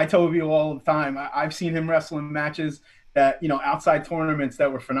 I tell people all the time, I've seen him wrestle in matches that, you know, outside tournaments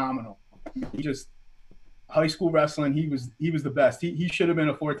that were phenomenal. He just, high school wrestling, he was the best. He should have been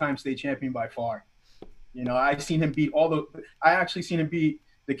a 4-time state champion by far. You know, I actually seen him beat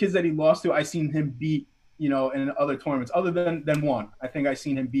the kids that he lost to. I seen him beat, you know, in other tournaments other than one. I think I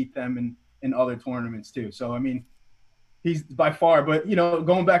seen him beat them in other tournaments too. So, I mean, he's by far, but, you know,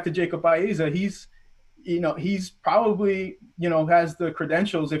 going back to Jacob Baeza, he's probably, you know, has the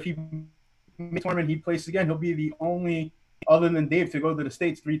credentials. If he tournament he plays again, he'll be the only other than Dave to go to the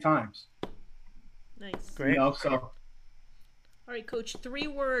States 3 times. Nice. Great. You know, so. All right, Coach, 3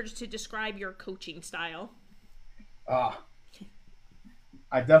 words to describe your coaching style. I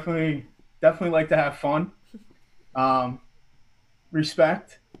definitely like to have fun,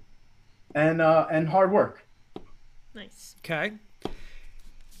 respect, and hard work. Nice. Okay.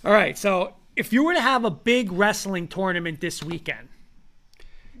 All right, so if you were to have a big wrestling tournament this weekend,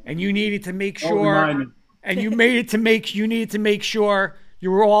 and you needed to make sure, you needed to make sure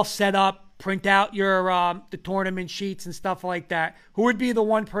you were all set up, print out your the tournament sheets and stuff like that, who would be the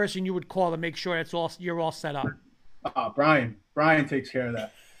one person you would call to make sure you're all set up? Brian. Brian takes care of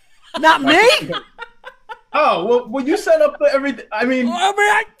that. Not me. Oh, well, you set up everything. I mean, I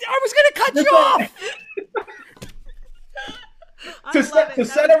was going to cut you off. To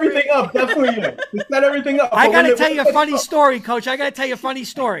set everything up, definitely you. To set everything up. I got to tell you a funny story, Coach. I got to tell you a funny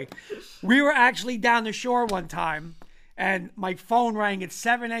story. We were actually down the shore one time, and my phone rang at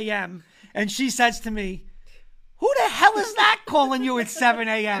 7 a.m., and she says to me, "Who the hell is that calling you at 7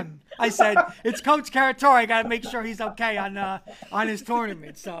 a.m.?" I said, "It's Coach Caratori. I got to make sure he's okay on his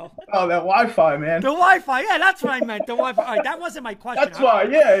tournament." So. Oh, that Wi-Fi, man. The Wi-Fi, yeah, that's what I meant. The Wi-Fi. All right, that wasn't my question. That's why,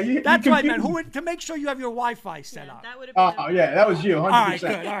 yeah. That's what I meant. To make sure you have your Wi-Fi set up. That would have been yeah, that was you. 100%. All right,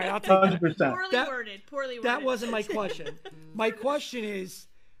 good. All right, I'll take 100%. that. Poorly worded. That wasn't my question. My question is,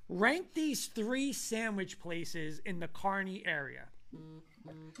 rank these 3 sandwich places in the Kearney area.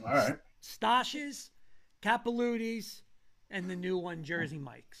 All right. Stosh's, Capiloudi's, and the new one, Jersey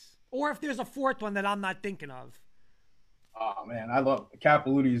Mike's. Or if there's a 4th one that I'm not thinking of. Oh, man, I love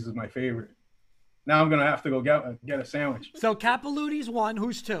Capiloudi's is my favorite. Now I'm going to have to go get a sandwich. So Capiloudi's 1,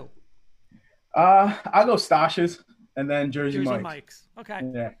 who's 2? I'll go Stosh's and then Jersey Mike's. Okay.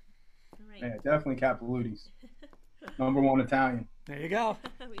 Yeah. All right. Yeah, definitely Capiloudi's. Number 1 Italian. There you go.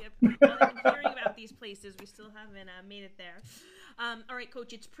 I've been hearing about these places. We still haven't made it there. All right,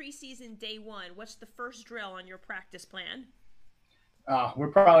 Coach, it's preseason day one. What's the first drill on your practice plan? We're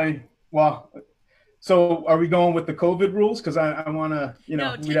probably, so are we going with the COVID rules? Because I want to, we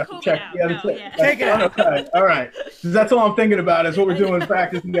have to check. Take it out. Okay. All right. That's all I'm thinking about is what we're doing in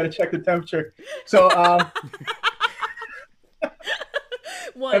practice. We got to check the temperature. So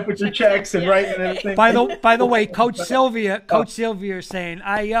temperature checks and writing and everything. By the way, Coach Sylvia is saying,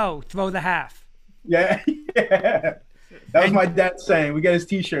 "Ayo, throw the half." Yeah. That was my dad saying. We got his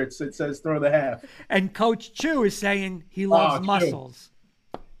T-shirts that says "throw the half." And Coach Chu is saying he loves muscles.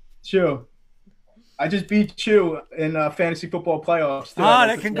 Chu. I just beat Chu in fantasy football playoffs.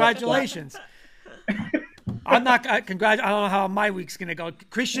 Congratulations. I'm not I don't know how my week's gonna go.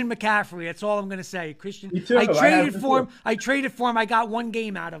 Christian McCaffrey, that's all I'm gonna say. Christian, Me too. I traded for him. I got one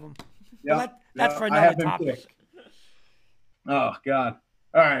game out of him. Yeah, that's for another topic. Oh God!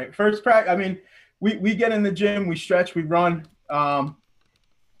 All right, first practice. I mean, we get in the gym, we stretch, we run, and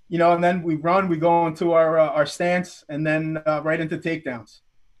then we run. We go into our stance, and then right into takedowns.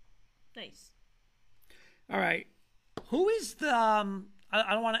 Nice. All right, who is the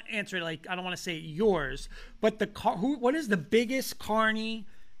I don't want to answer it I don't want to say yours, but what is the biggest Kearney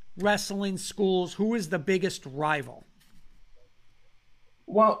wrestling schools? Who is the biggest rival?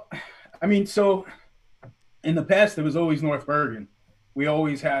 Well, I mean, so in the past there was always North Bergen. We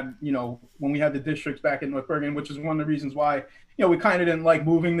always had, when we had the districts back in North Bergen, which is one of the reasons why, we kind of didn't like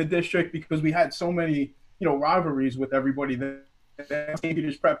moving the district because we had so many, rivalries with everybody there. St.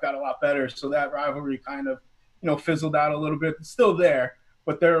 Peter's Prep got a lot better, so that rivalry kind of, fizzled out a little bit. It's still there,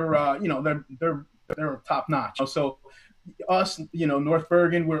 but they're top notch. So us, North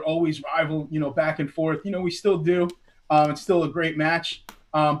Bergen, we're always rival, back and forth. We still do. It's still a great match.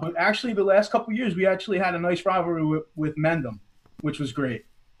 But actually, the last couple of years, we actually had a nice rivalry with Mendham, which was great.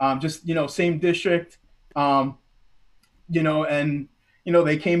 Same district, and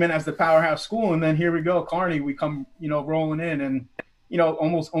they came in as the powerhouse school, and then here we go, Kearney. We come, rolling in, and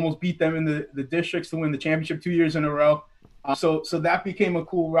almost beat them in the districts to win the championship 2 years in a row. So that became a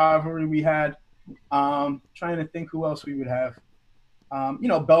cool rivalry we had. Trying to think who else we would have.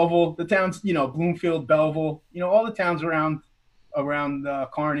 Belleville, the towns, Bloomfield, Belleville, all the towns around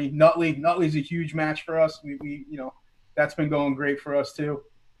Kearney. Nutley's a huge match for us. We that's been going great for us too.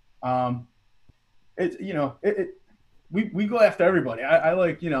 We go after everybody. I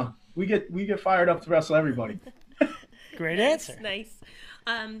like, we get fired up to wrestle everybody. Great answer. Nice.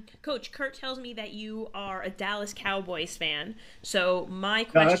 Coach, Kurt tells me that you are a Dallas Cowboys fan. So my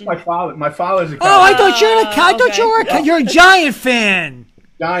question. No, that's my father. My father's a Cowboys. Oh, I thought you're a Giant fan.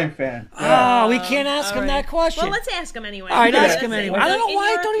 Giant fan. Yeah. Oh, we can't ask him that question. Well, let's ask him anyway. All right, ask him anyway. I don't know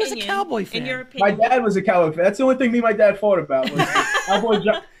why I thought he was a Cowboy fan. In your opinion. My dad was a Cowboy fan. That's the only thing me and my dad fought about was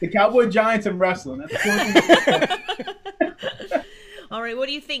the Cowboy Giants and wrestling. That's the only thing. All right, what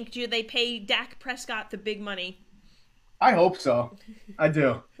do you think? Do they pay Dak Prescott the big money? I hope so. I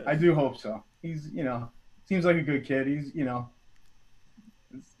do. I do hope so. He's, seems like a good kid. He's,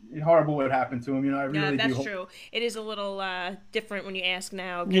 it's horrible what happened to him. I really do. That's true. It is a little different when you ask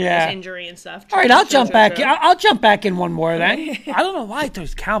now, given his injury and stuff. All right, I'll jump back. I'll jump back in one more then. I don't know why I thought he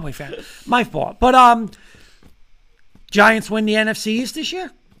was a Cowboy fan. My fault. But Giants win the NFC East this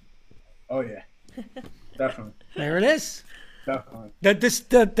year? Oh yeah, definitely. There it is. Definitely.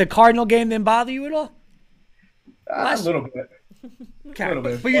 The Cardinal game didn't bother you at all? A little bit. Okay. A little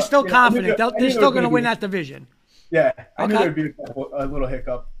bit. But you're still confident. They're still going to win that division. Yeah, I knew there'd be a little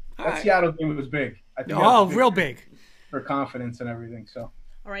hiccup. That Seattle game was big. I think real big. For confidence and everything. So.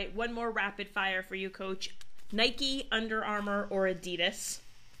 All right, one more rapid fire for you, Coach. Nike, Under Armour, or Adidas?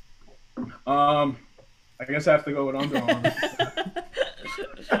 I guess I have to go with Under Armour.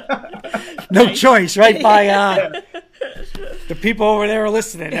 No choice, right? By the people over there are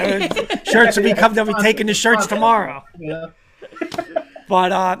listening. Shirts will they'll be taking the shirts tomorrow. Yeah.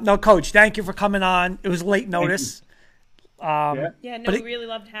 But no, Coach, thank you for coming on. It was late notice. We really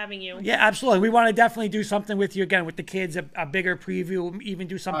loved having you. Yeah, absolutely. We want to definitely do something with you again with the kids, a bigger preview, even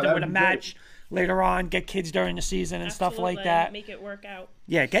do something with a match later on, get kids during the season and stuff like that. Make it work out.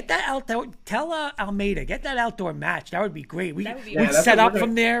 Yeah, get that outdoor. Tell Almeida, get that outdoor match. That would be great. We'd Yeah, set up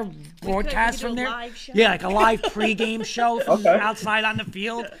from there, broadcast from there. Yeah, like a live pregame show from outside on the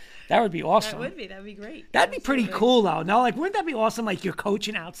field. That would be awesome. That'd be great. That'd be pretty cool, though. No, wouldn't that be awesome? Like you're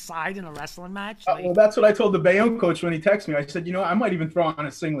coaching outside in a wrestling match. Well, that's what I told the Bayonne coach when he texted me. I said, I might even throw on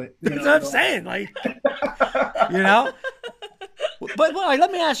a singlet. That's what I'm saying. Like, But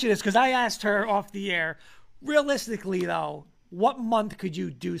let me ask you this, because I asked her off the air. Realistically, though, what month could you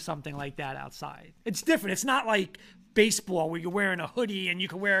do something like that outside? It's different. It's not like baseball where you're wearing a hoodie and you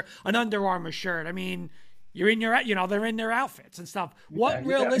can wear an Under Armour shirt. I mean, you're in your, they're in their outfits and stuff. What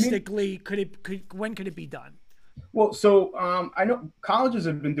realistically when could it be done? Well, so I know colleges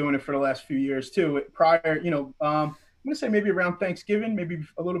have been doing it for the last few years too. Prior, I'm going to say maybe around Thanksgiving, maybe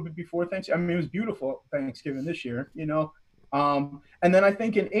a little bit before Thanksgiving. I mean, it was beautiful Thanksgiving this year, and then I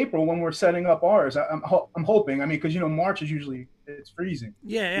think in April when we're setting up ours, I'm hoping. I mean, because March is usually it's freezing.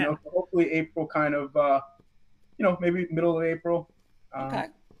 Yeah. So hopefully April kind of, maybe middle of April. Okay.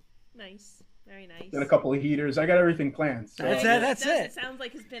 Nice. Very nice. Get a couple of heaters. I got everything planned. So. That's it. It sounds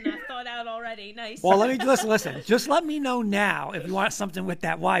like it's been thought out already. Nice. Well, let me listen. Just let me know now if you want something with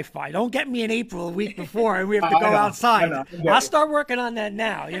that Wi-Fi. Don't get me in April a week before and we have to go outside. I'll start working on that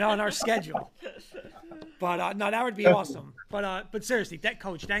now. In our schedule. But no, that would be awesome. But seriously,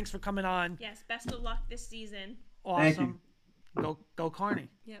 Coach, thanks for coming on. Yes, best of luck this season. Awesome. Go Carney.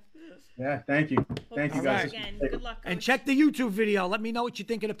 Yep. Yeah, thank you. Thank you guys. Again. Good luck, Coach. And check the YouTube video. Let me know what you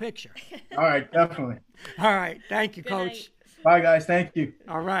think of the picture. All right, definitely. All right. Thank you, Good Coach. night. Bye, guys. Thank you.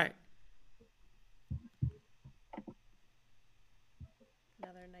 All right.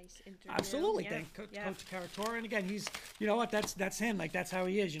 Another nice interview. Absolutely. Yeah. Thank Coach Yeah. Caratora. And again, he's, that's him. Like, that's how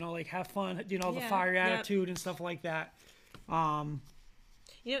he is, have fun, the Yeah. fire Yep. attitude and stuff like that.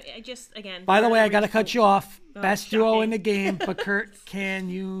 I just, again. By the way, I got to cut you off. Oh, Best duo shocking. in the game, but Kurt, can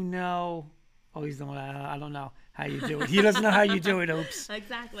you know? Oh, he's the one. I don't know how you do it. He doesn't know how you do it. Oops.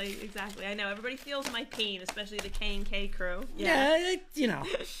 Exactly. I know. Everybody feels my pain, especially the K&K crew. Yeah,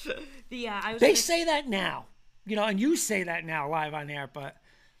 I was they say that now, and you say that now live on air, but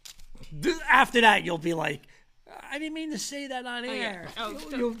after that, you'll be like, I didn't mean to say that on air.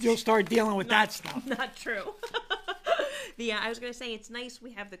 Oh, You'll start dealing with that stuff. Not true. I was going to say, it's nice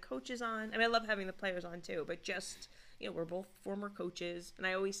we have the coaches on. I mean, I love having the players on too, but just, we're both former coaches. And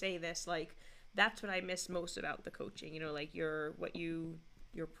I always say this, like, that's what I miss most about the coaching, like your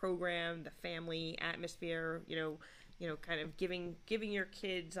program, the family atmosphere, kind of giving your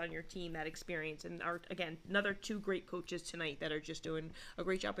kids on your team that experience. And again, another two great coaches tonight that are just doing a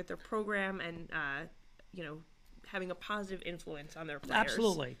great job with their program and, having a positive influence on their players.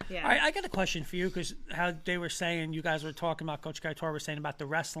 Absolutely. Yeah. All right, I got a question for you because how they were saying, you guys were talking about, Coach Caratora was saying about the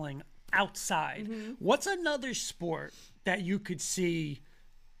wrestling outside. Mm-hmm. What's another sport that you could see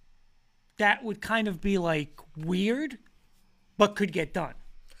that would kind of be like weird but could get done?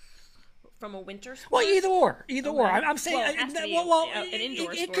 From a winter sport? Well, either or. I'm saying, well, it has to be an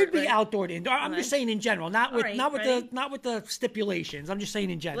indoor it sport, could be right? outdoor to indoor. I'm just saying in general, not with ready? the stipulations. I'm just saying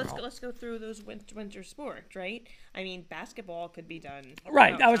in general. Let's go through those winter sports, right? I mean, basketball could be done.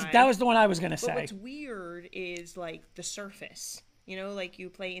 Right. Outside. That was the one I was going to say. But what's weird is like the surface. Like you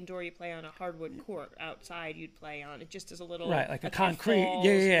play indoor, you play on a hardwood court. Outside, you'd play on it just as a little like a concrete. Falls,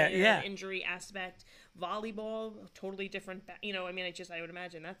 yeah. Injury aspect. Volleyball, totally different. I would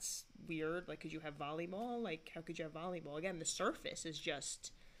imagine that's weird. Like, could you have volleyball? Like, how could you have volleyball? Again, the surface is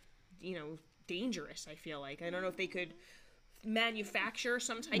just, dangerous. I feel like I don't know if they could manufacture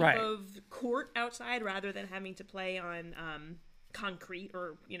some type of court outside rather than having to play on concrete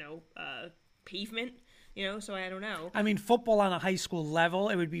or pavement. So I don't know. I mean, football on a high school level,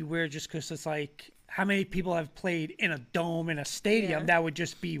 it would be weird just because it's like, how many people have played in a dome in a stadium? Yeah. That would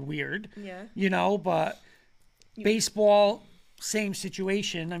just be weird. Yeah. But baseball, same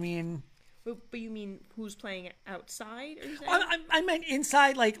situation. I mean, but you mean who's playing outside? Are you saying? I meant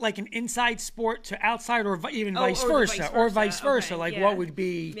inside, like an inside sport to outside, or even vice versa. Okay, like, yeah. what would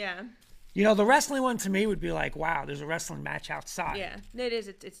be? Yeah. The wrestling one to me would be like, wow, there's a wrestling match outside. Yeah, it is.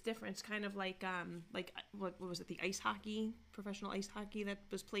 It's different. It's kind of like what was it? The ice hockey, professional ice hockey that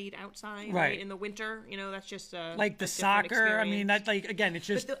was played outside, right? In the winter. That's just like the soccer. Experience. I mean, that again, it's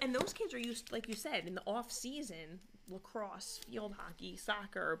just. And those kids are used, like you said, in the off season. Lacrosse, field hockey,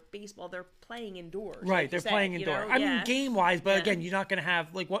 soccer, baseball, they're playing indoors. Right, like they're playing indoors. I mean, game-wise, but again, you're not going to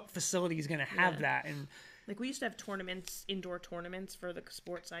have, like, what facility is going to have that? And like, we used to have tournaments, indoor tournaments for the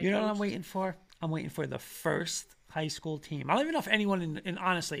sports I You know what I'm waiting for? I'm waiting for the first high school team. I don't even know if anyone,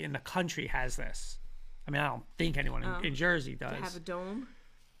 honestly, in the country has this. I mean, I don't think anyone in Jersey does. To have a dome?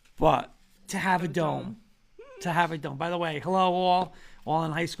 But to have a dome. To have a dome. By the way, hello all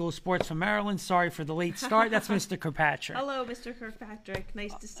in high school sports from Maryland. Sorry for the late start. That's Mr. Kirkpatrick. Hello, Mr. Kirkpatrick.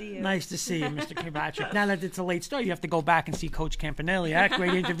 Nice to see you. Nice to see you, Mr. Kirkpatrick. Now that it's a late start, you have to go back and see Coach Campanelli.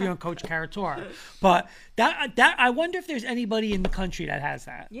 Great interview on Coach Caratora. But that I wonder if there's anybody in the country that has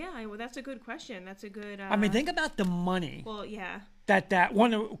that. Yeah, well, that's a good question. That's a good. I mean, think about the money. Well, yeah. That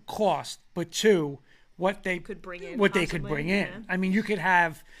one cost, but two, what they could bring in. What they could bring in. Yeah. I mean, you could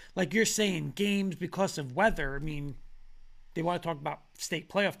have, like you're saying, games because of weather. I mean, they want to talk about state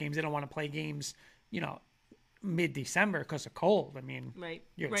playoff games. They don't want to play games, mid-December because of cold. I mean, Right.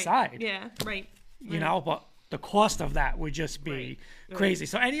 you're Right. inside. Yeah. Right. But the cost of that would just be crazy.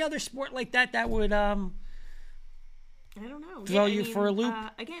 So any other sport like that would I don't know. throw you for a loop?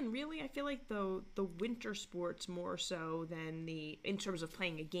 Again, really, I feel like the winter sports more so than in terms of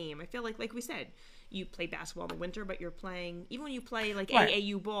playing a game. I feel like we said, you play basketball in the winter, but you're playing, even when you play like Right.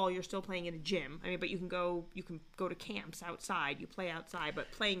 AAU ball, you're still playing in a gym. I mean, but you can go to camps outside. You play outside, but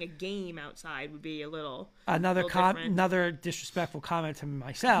playing a game outside would be a little different. Another disrespectful comment to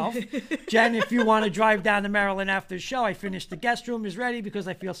myself. Jen, if you want to drive down to Maryland after the show, I finished the guest room is ready because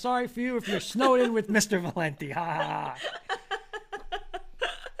I feel sorry for you if you're snowed in with Mr. Valenti. Ha ha ha.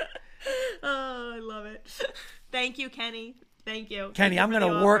 Oh, I love it. Thank you, Kenny. Thank you. Kenny, Thank you I'm for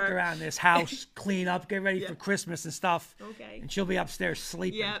going the to work offer. around this house, clean up, get ready for Christmas and stuff. Okay. And she'll be upstairs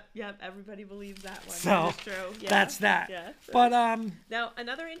sleeping. Yep. Everybody believes that one. So That is true. Yeah. that's that. Yeah. But Now,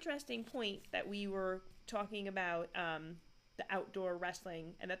 another interesting point that we were talking about the outdoor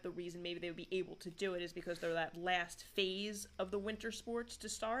wrestling, and that the reason maybe they would be able to do it is because they're that last phase of the winter sports to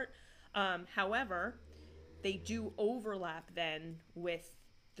start. However, they do overlap then with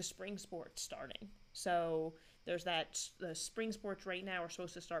the spring sports starting. So there's the spring sports right now are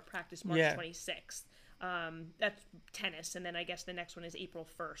supposed to start practice March 26th. That's tennis, and then I guess the next one is April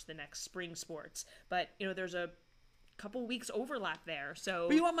 1st, the next spring sports. But there's a couple weeks overlap there. So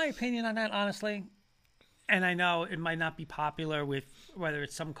But you want my opinion on that, honestly? And I know it might not be popular with whether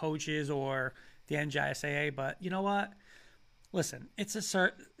it's some coaches or the NJSAA, but you know what? Listen, it's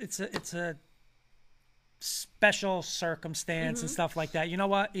a special circumstance and stuff like that. You know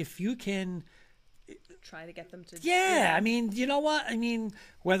what? If you can, try to get them to I mean, you know what? I mean,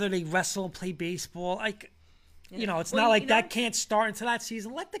 whether they wrestle, play baseball, it's Well, not like that can't start until that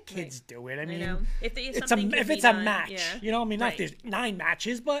season. Let the kids do it. I mean, know. If it's a match. I mean, not Right. there's 9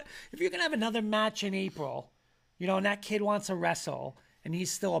 matches, but if you're gonna have another match in April, and that kid wants to wrestle, and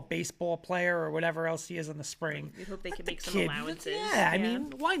he's still a baseball player or whatever else he is in the spring. We hope they can make some kid, allowances. I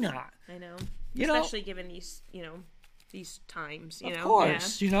mean, why not? I know. You know? Especially given these times. Of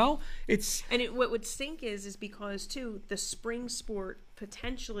course, it's And what would stink is because too the spring sport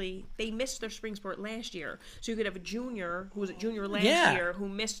potentially they missed their spring sport last year, so you could have a junior who was a junior last year who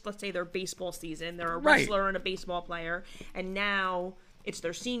missed, let's say, their baseball season. They're a wrestler and a baseball player, and now it's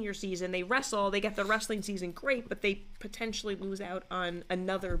their senior season. They wrestle, they get the wrestling season, great, but they potentially lose out on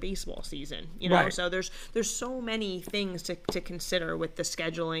another baseball season. Right. So there's so many things to consider with the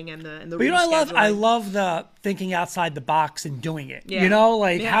scheduling and the. But rescheduling. I love the thinking outside the box and doing it. Yeah.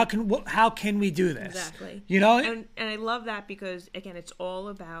 How can we do this? Exactly. And And I love that because, again, it's all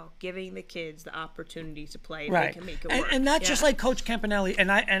about giving the kids the opportunity to play if right. they can make it work. And that's just like Coach Campanelli,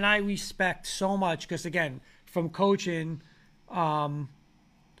 and I respect so much because, again, from coaching, Rob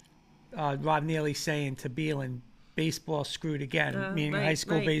Neely saying to Beelan, baseball screwed again, meaning high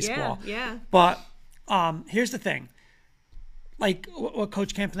school baseball. Yeah. But here's the thing. Like what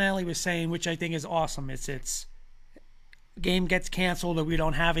Coach Campanelli was saying, which I think is awesome, it's game gets canceled or we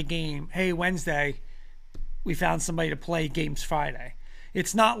don't have a game. Hey, Wednesday, we found somebody to play games Friday.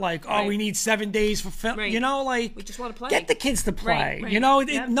 It's not like, we need 7 days for film. Right. We just want to play. Get the kids to play. Right.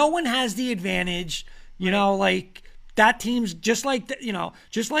 Yep. No one has the advantage. Like that team's just like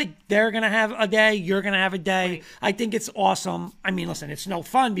they're going to have a day, you're going to have a day. Right. I think it's awesome. I mean, listen, it's no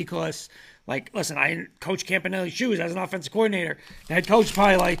fun because, I coach Campanelli's shoes as an offensive coordinator. The head coach is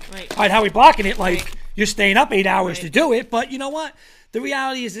probably like, all right, how are we blocking it? You're staying up 8 hours to do it. But you know what? The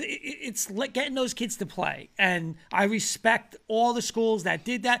reality is it's getting those kids to play. And I respect all the schools that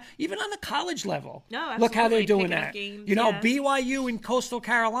did that, even on the college level. No, look how they're absolutely. doing Picking up that. games, BYU and Coastal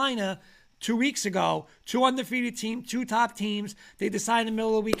Carolina 2 weeks ago, 2 undefeated teams, 2 top teams. They decided in the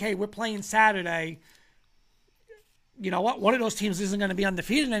middle of the week, hey, we're playing Saturday. You know what? One of those teams isn't going to be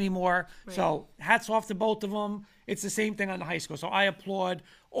undefeated anymore. Right. So hats off to both of them. It's the same thing on the high school. So I applaud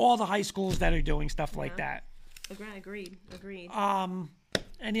all the high schools that are doing stuff like that. Agreed.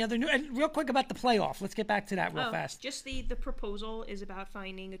 Any other new? And real quick about the playoff. Let's get back to that real fast. Just the proposal is about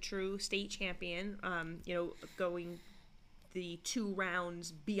finding a true state champion. Going the 2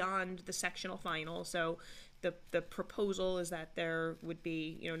 rounds beyond the sectional final. So the proposal is that there would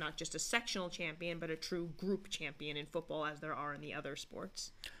be, not just a sectional champion, but a true group champion in football as there are in the other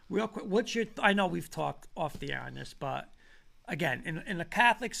sports. Real quick, I know we've talked off the air on this, but again, in a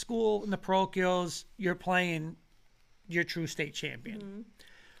Catholic school, in the parochials, you're playing your true state champion. Mm-hmm.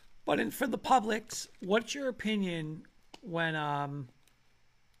 But for the publics, what's your opinion when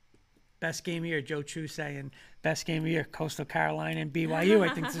best game of year, Joe Chu saying best game of year, Coastal Carolina and BYU,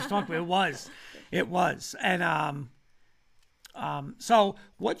 I think this talk, it was. And So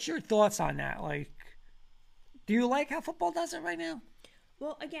what's your thoughts on that? Like, do you like how football does it right now?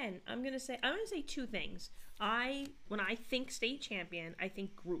 Well, again, I'm gonna say two things. When I think state champion, I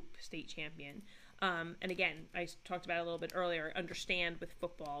think group state champion. And again, I talked about it a little bit earlier. Understand with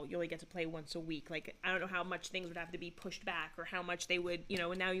football, you only get to play once a week. Like, I don't know how much things would have to be pushed back or how much they would,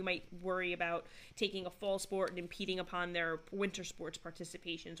 and now you might worry about taking a fall sport and impeding upon their winter sports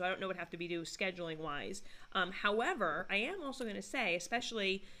participation. So I don't know what have to be due scheduling wise. However, I am also going to say,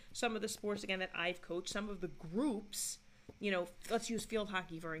 especially some of the sports, again, that I've coached, some of the groups, let's use field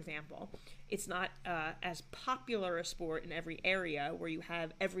hockey, for example. It's not as popular a sport in every area where you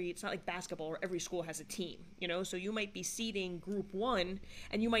have it's not like basketball where every school has a team, so you might be seeding group 1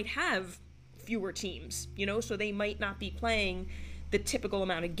 and you might have fewer teams, so they might not be playing the typical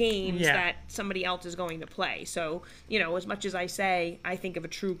amount of games that somebody else is going to play. So, as much as I say, I think of a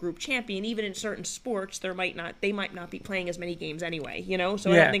true group champion, even in certain sports, they might not be playing as many games anyway,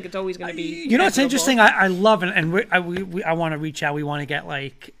 so I don't think it's always going to be. It's interesting. I love it. And I want to reach out. We want to get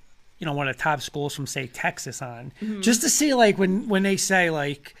one of the top schools from, say, Texas on, just to see when they say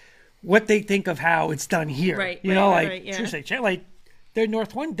what they think of how it's done here. Right. True state champ, they're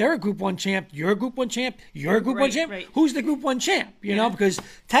North One. They're a Group 1 champ. You're a Group 1 champ. You're a Group 1 champ. Right. Who's the Group 1 champ? Because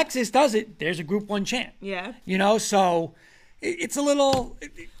Texas does it. There's a Group 1 champ. Yeah. So it's a little.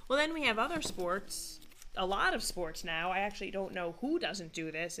 Well, then we have other sports. A lot of sports now. I actually don't know who doesn't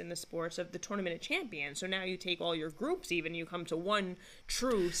do this in the sports of the Tournament of Champions. So now you take all your groups, even you come to one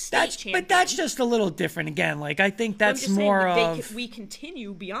true state champion. But that's just a little different. Again, I think that's more of we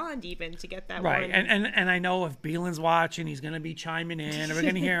continue beyond even to get that right. one. And I know if Beelan's watching, he's going to be chiming in, or we're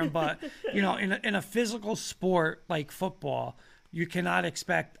going to hear him. But in a physical sport like football, you cannot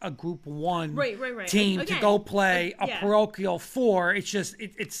expect a Group 1 team to go play a parochial 4. It's just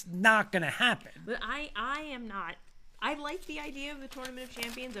it's not going to happen. But I am not. I like the idea of the Tournament of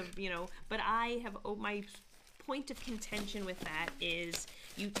Champions but I have my point of contention with that is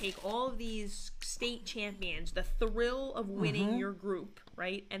you take all of these state champions, the thrill of winning your group,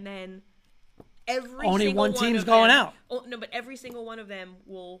 right, and then. Only one team's going out. Oh, no, but every single one of them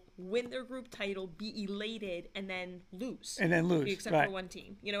will win their group title, be elated, and then lose. Except for one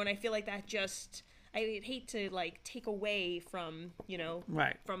team. And I feel like that just... I'd hate to, take away from,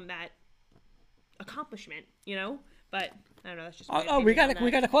 from that accomplishment, But, I don't know, that's just... we got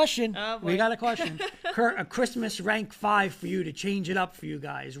a question. We got a question. Kurt, a Christmas rank 5 for you to change it up for you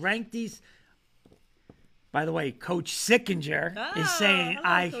guys. Rank these... By the way, Coach Sickinger is saying,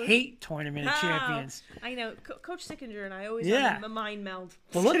 I hate Tournament of Champions. I know. Coach Sickinger and I always have a mind meld.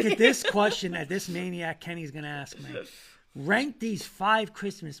 Well, look at this question that this maniac Kenny's going to ask me. Rank these 5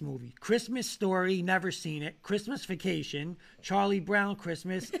 Christmas movies. Christmas Story, never seen it. Christmas Vacation, Charlie Brown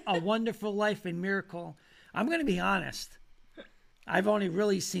Christmas, A Wonderful Life and Miracle. I'm going to be honest. I've only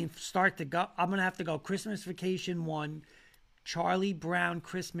really seen start to go. I'm going to have to go Christmas Vacation 1, Charlie Brown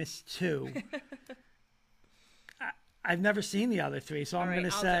Christmas 2. I've never seen the other 3, so I'm going to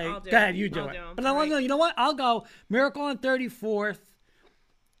say, go ahead, you do it. But you know what? I'll go Miracle on 34th,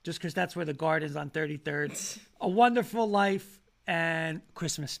 just because that's where the garden's on 33rd. A Wonderful Life and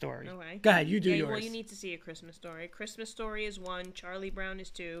Christmas Story. Okay. Go ahead, you do yours. Well, you need to see A Christmas Story. Christmas Story is 1, Charlie Brown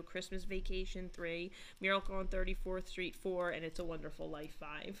is 2, Christmas Vacation 3, Miracle on 34th Street 4, and It's a Wonderful Life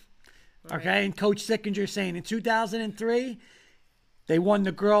 5. Okay, and Coach Sickinger saying in 2003, they won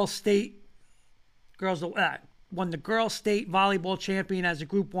the girls' state volleyball champion as a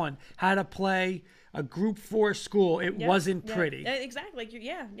Group 1. Had to play a Group 4 school. It wasn't pretty. Exactly.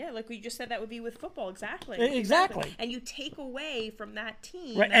 Like we just said, that would be with football. Exactly. And you take away from that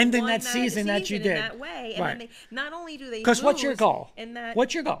team, ending that season that you did in that way, and then they, not only do they because what's your goal?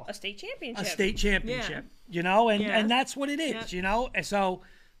 What's your goal? A state championship. And that's what it is. And so,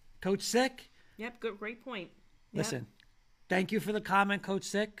 Coach Sick. Yep. Good. Great point. Listen, thank you for the comment, Coach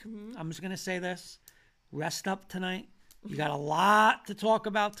Sick. I'm just going to say this. Rest up tonight. You got a lot to talk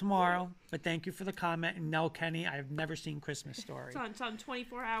about tomorrow, but thank you for the comment. And no, Kenny, I've never seen Christmas Story. It's on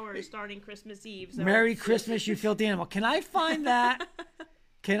 24 hours starting Christmas Eve. So. Merry Christmas, you filthy animal. Can I find that?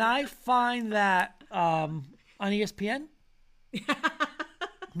 On ESPN?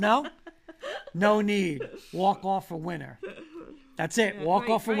 No? No need. Walk off for winner. That's it. Walk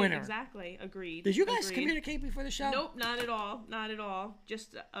off for winner. Exactly. Agreed. Did you guys communicate before the show? Nope, not at all. Not at all.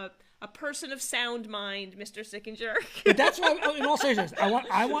 Just a person of sound mind, Mr. Sickinger. But that's why, in all seriousness,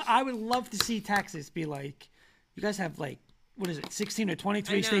 I would love to see Texas be like, you guys have what is it, 16 or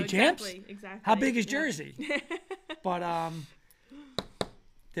 23 state champs? Exactly. How big is Jersey? But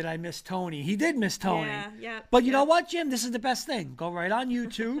did I miss Tony? He did miss Tony. Yeah. But you know what, Jim? This is the best thing. Go right on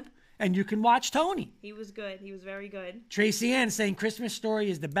YouTube And you can watch Tony. He was good. He was very good. Tracy Ann saying Christmas Story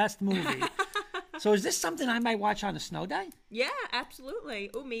is the best movie. So is this something I might watch on a snow day? Yeah, absolutely.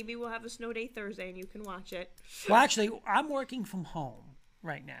 Oh, maybe we'll have a snow day Thursday and you can watch it. Well, actually, I'm working from home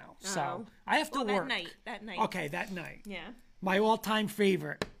right now, so I have to work. That night. Okay, that night. Yeah. My all-time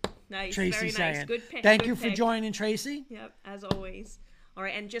favorite. Nice. Tracy very saying. nice. Good pick. Thank good you for pick. joining, Tracy. Yep, as always. All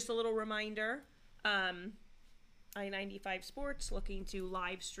right, and just a little reminder, I-95 Sports looking to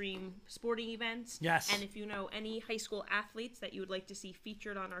live stream sporting events. Yes. And if you know any high school athletes that you would like to see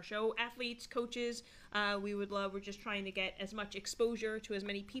featured on our show, athletes, coaches, we're just trying to get as much exposure to as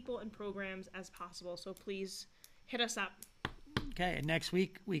many people and programs as possible. So please hit us up. Okay, and next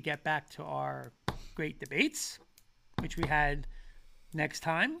week we get back to our great debates, which we had next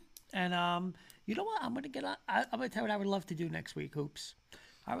time. And you know what? I'm gonna tell you what I would love to do next week, Hoops.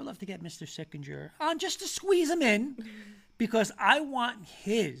 I would love to get Mr. Sickinger on just to squeeze him in, because I want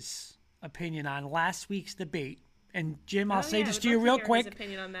his opinion on last week's debate. And Jim, I'll say this to you real quick.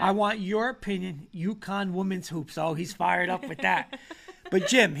 I want your opinion. UConn women's hoops. Oh, he's fired up with that. But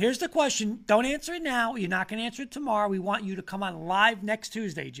Jim, here's the question. Don't answer it now. You're not going to answer it tomorrow. We want you to come on live next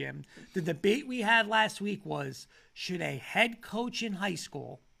Tuesday, Jim. The debate we had last week was, should a head coach in high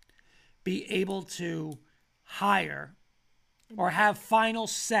school be able to hire or have final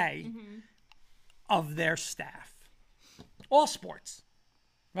say of their staff? All sports,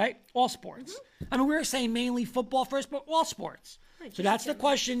 right? All sports. I mean, we were saying mainly football first, but all sports. So that's the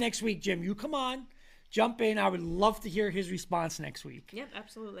question next week, Jim. You come on, jump in. I would love to hear his response next week. Yep,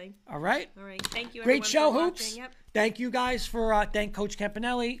 absolutely. All right? All right. Thank you, Great show, for Hoops. watching. Yep. Thank you guys for, thank Coach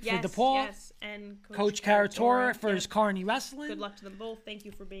Campanelli for DePaul. Yes, and Coach Caratora for his Carney Wrestling. Good luck to them both. Thank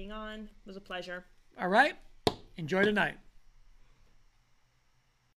you for being on. It was a pleasure. All right? Enjoy the night.